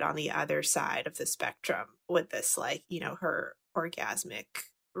meet it on the other side of the spectrum with this, like, you know, her orgasmic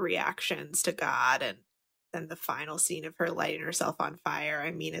reactions to God, and then the final scene of her lighting herself on fire.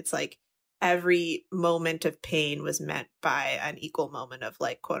 I mean, it's like every moment of pain was met by an equal moment of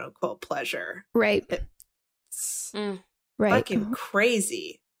like quote unquote pleasure. Right. fucking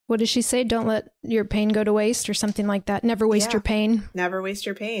crazy. What does she say? Don't let your pain go to waste or something like that. Never waste your pain. Never waste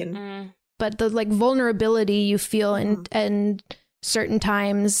your pain. But the like vulnerability you feel in certain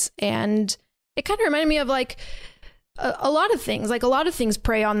times, and it kind of reminded me of like a lot of things. Like a lot of things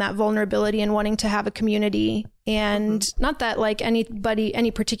prey on that vulnerability and wanting to have a community. And not that like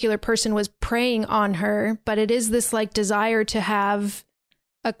any particular person was preying on her, but it is this like desire to have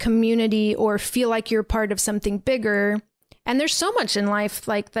a community or feel like you're part of something bigger. And there's so much in life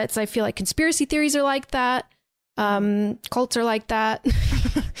like that. I feel like conspiracy theories are like that. Cults are like that.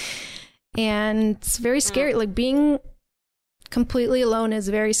 And it's very scary. Like being completely alone is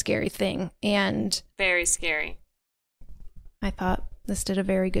a very scary thing. And very scary. I thought this did a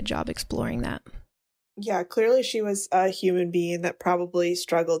very good job exploring that. Yeah, clearly she was a human being that probably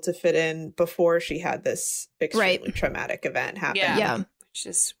struggled to fit in before she had this extremely traumatic event happen. Yeah. Which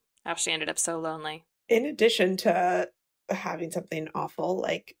is how she ended up so lonely. In addition to having something awful,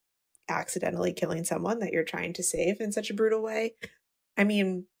 like accidentally killing someone that you're trying to save in such a brutal way. I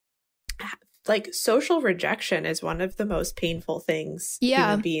mean, like social rejection is one of the most painful things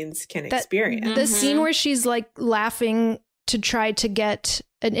human beings can experience. The scene where she's like laughing to try to get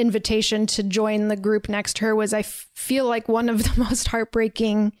an invitation to join the group next to her was, I feel like, one of the most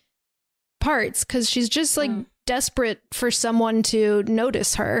heartbreaking parts, because she's just like desperate for someone to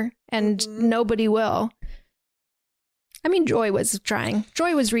notice her, and nobody will. I mean, Joy was trying.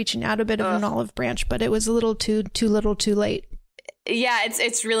 Joy was reaching out a bit of an olive branch, but it was a little too little too late. Yeah,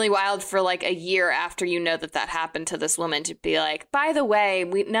 it's really wild for like a year after you know that happened to this woman to be like, by the way,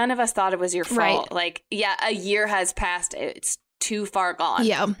 none of us thought it was your fault. Right. Like, yeah, a year has passed. It's too far gone.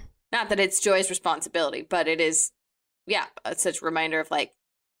 Yeah. Not that it's Joy's responsibility, but it is, it's such a reminder of like,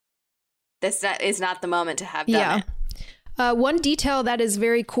 this is not the moment to have done it. One detail that is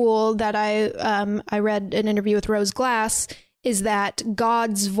very cool that I read an interview with Rose Glass is that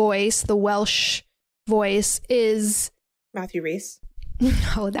God's voice, the Welsh voice, is Matthew Rhys.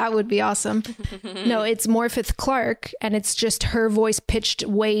 Oh, that would be awesome. No, it's Morfydd Clark, and it's just her voice pitched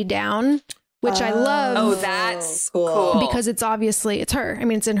way down, which I love. Oh, that's cool. Because it's her. I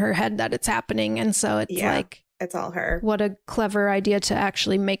mean, it's in her head that it's happening, and so it's like it's all her. What a clever idea to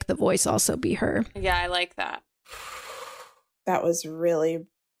actually make the voice also be her. Yeah, I like that. That was really,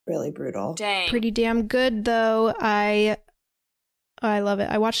 really brutal. Dang. Pretty damn good, though. I love it.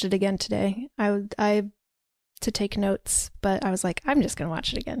 I watched it again today. I to take notes, but I was like, I'm just gonna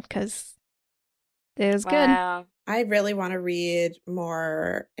watch it again because it was good. I really want to read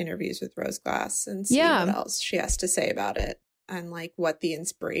more interviews with Rose Glass and see what else she has to say about it, and like what the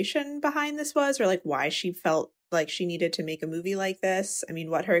inspiration behind this was, or like why she felt like she needed to make a movie like this. I mean,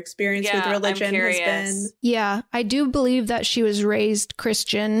 what her experience with religion has been. Yeah, I do believe that she was raised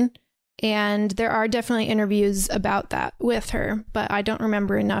Christian, and there are definitely interviews about that with her, but I don't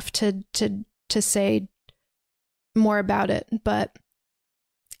remember enough to say more about it. But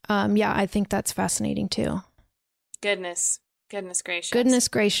I think that's fascinating too. Goodness gracious. Goodness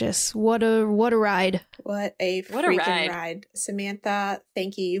gracious. What a ride. What a freaking ride. Samantha,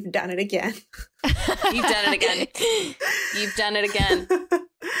 thank you. You've done it again. You've done it again.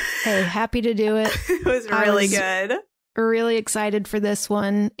 Hey, happy to do it. It was really good. Really excited for this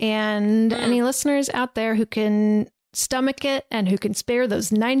one. And any listeners out there who can stomach it and who can spare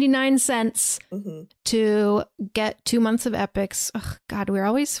those 99 cents to get 2 months of Epics. Oh, God, we're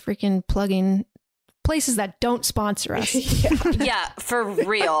always freaking plugging places that don't sponsor us. Yeah, for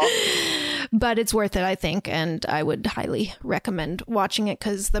real. But it's worth it, I think. And I would highly recommend watching it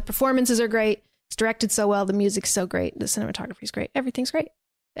because the performances are great. It's directed so well. The music's so great. The cinematography is great. Everything's great.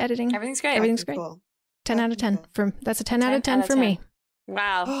 Editing. Everything's great. Everything's great. Cool. 10 out of 10. That's a 10 out of 10 for me.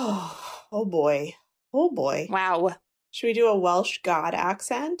 Wow. Oh boy. Wow. Should we do a Welsh god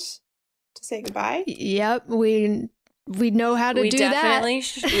accent to say goodbye? Yep. We know how to do that. We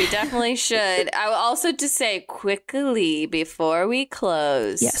definitely should. I will also just say quickly before we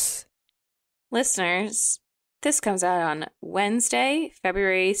close. Yes. Listeners, this comes out on Wednesday,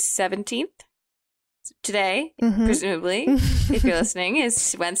 February 17th. Today, presumably, if you're listening,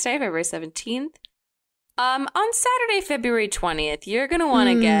 is Wednesday, February 17th. On Saturday, February 20th, you're going to want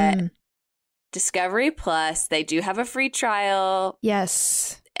to get Discovery Plus. They do have a free trial.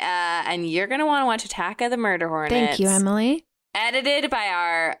 Yes. And you're going to want to watch Attack of the Murder Hornets. Thank you, Emily. Edited by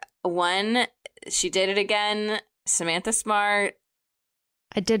our one, she did it again, Samantha Smart.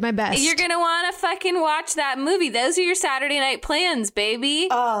 I did my best. You're going to want to fucking watch that movie. Those are your Saturday night plans, baby.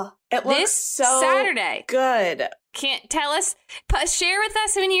 Oh, it looks so Saturday. Good. Can't tell us. Share with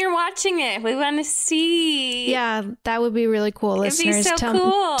us when you're watching it. We want to see. Yeah, that would be really cool, It'd listeners. be so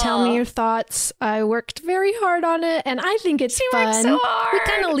cool. Tell me your thoughts. I worked very hard on it, and I think it's fun. Worked so hard. We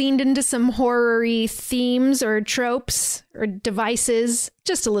kind of leaned into some horror-y themes or tropes or devices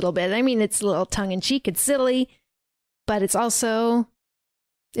just a little bit. I mean, it's a little tongue-in-cheek. It's silly, but it's also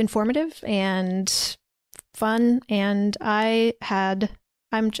informative and fun, and I'm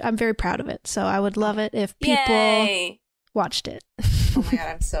very proud of it. So I would love it if people watched it. Oh my God,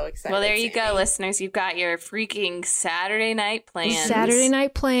 I'm so excited. Well, there you go, listeners. You've got your freaking Saturday night plans.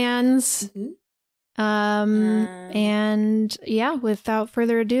 Mm-hmm. And yeah, without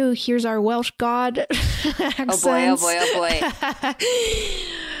further ado, here's our Welsh god accents. Oh boy.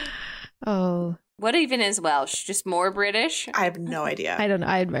 Oh. What even is Welsh? Just more British? I have no idea. I don't know.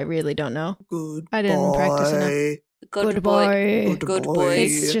 I really don't know. Good. I didn't practice enough. Good boy.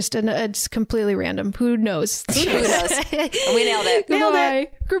 It's just it's completely random. Who knows? Who knows? We nailed it. Goodbye.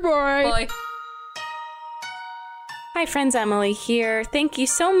 Boy. Hi friends, Emily here. Thank you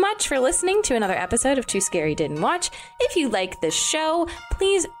so much for listening to another episode of Too Scary Didn't Watch. If you like the show,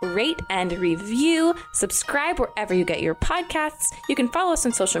 please rate and review. Subscribe wherever you get your podcasts. You can follow us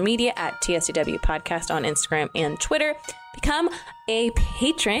on social media at TSDW Podcast on Instagram and Twitter. Become a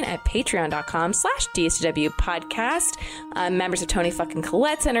patron at patreon.com/DSW Podcast. Members of Tony fucking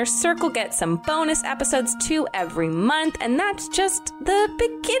Collette's Inner Circle get some bonus episodes too every month, and that's just the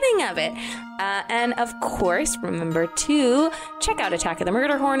beginning of it. And of course, remember to check out Attack of the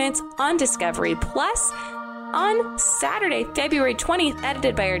Murder Hornets on Discovery Plus on Saturday, February 20th,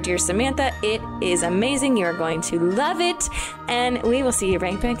 edited by our dear Samantha. It is amazing. You're going to love it. And we will see you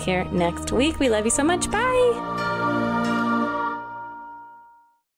right back here next week. We love you so much. Bye.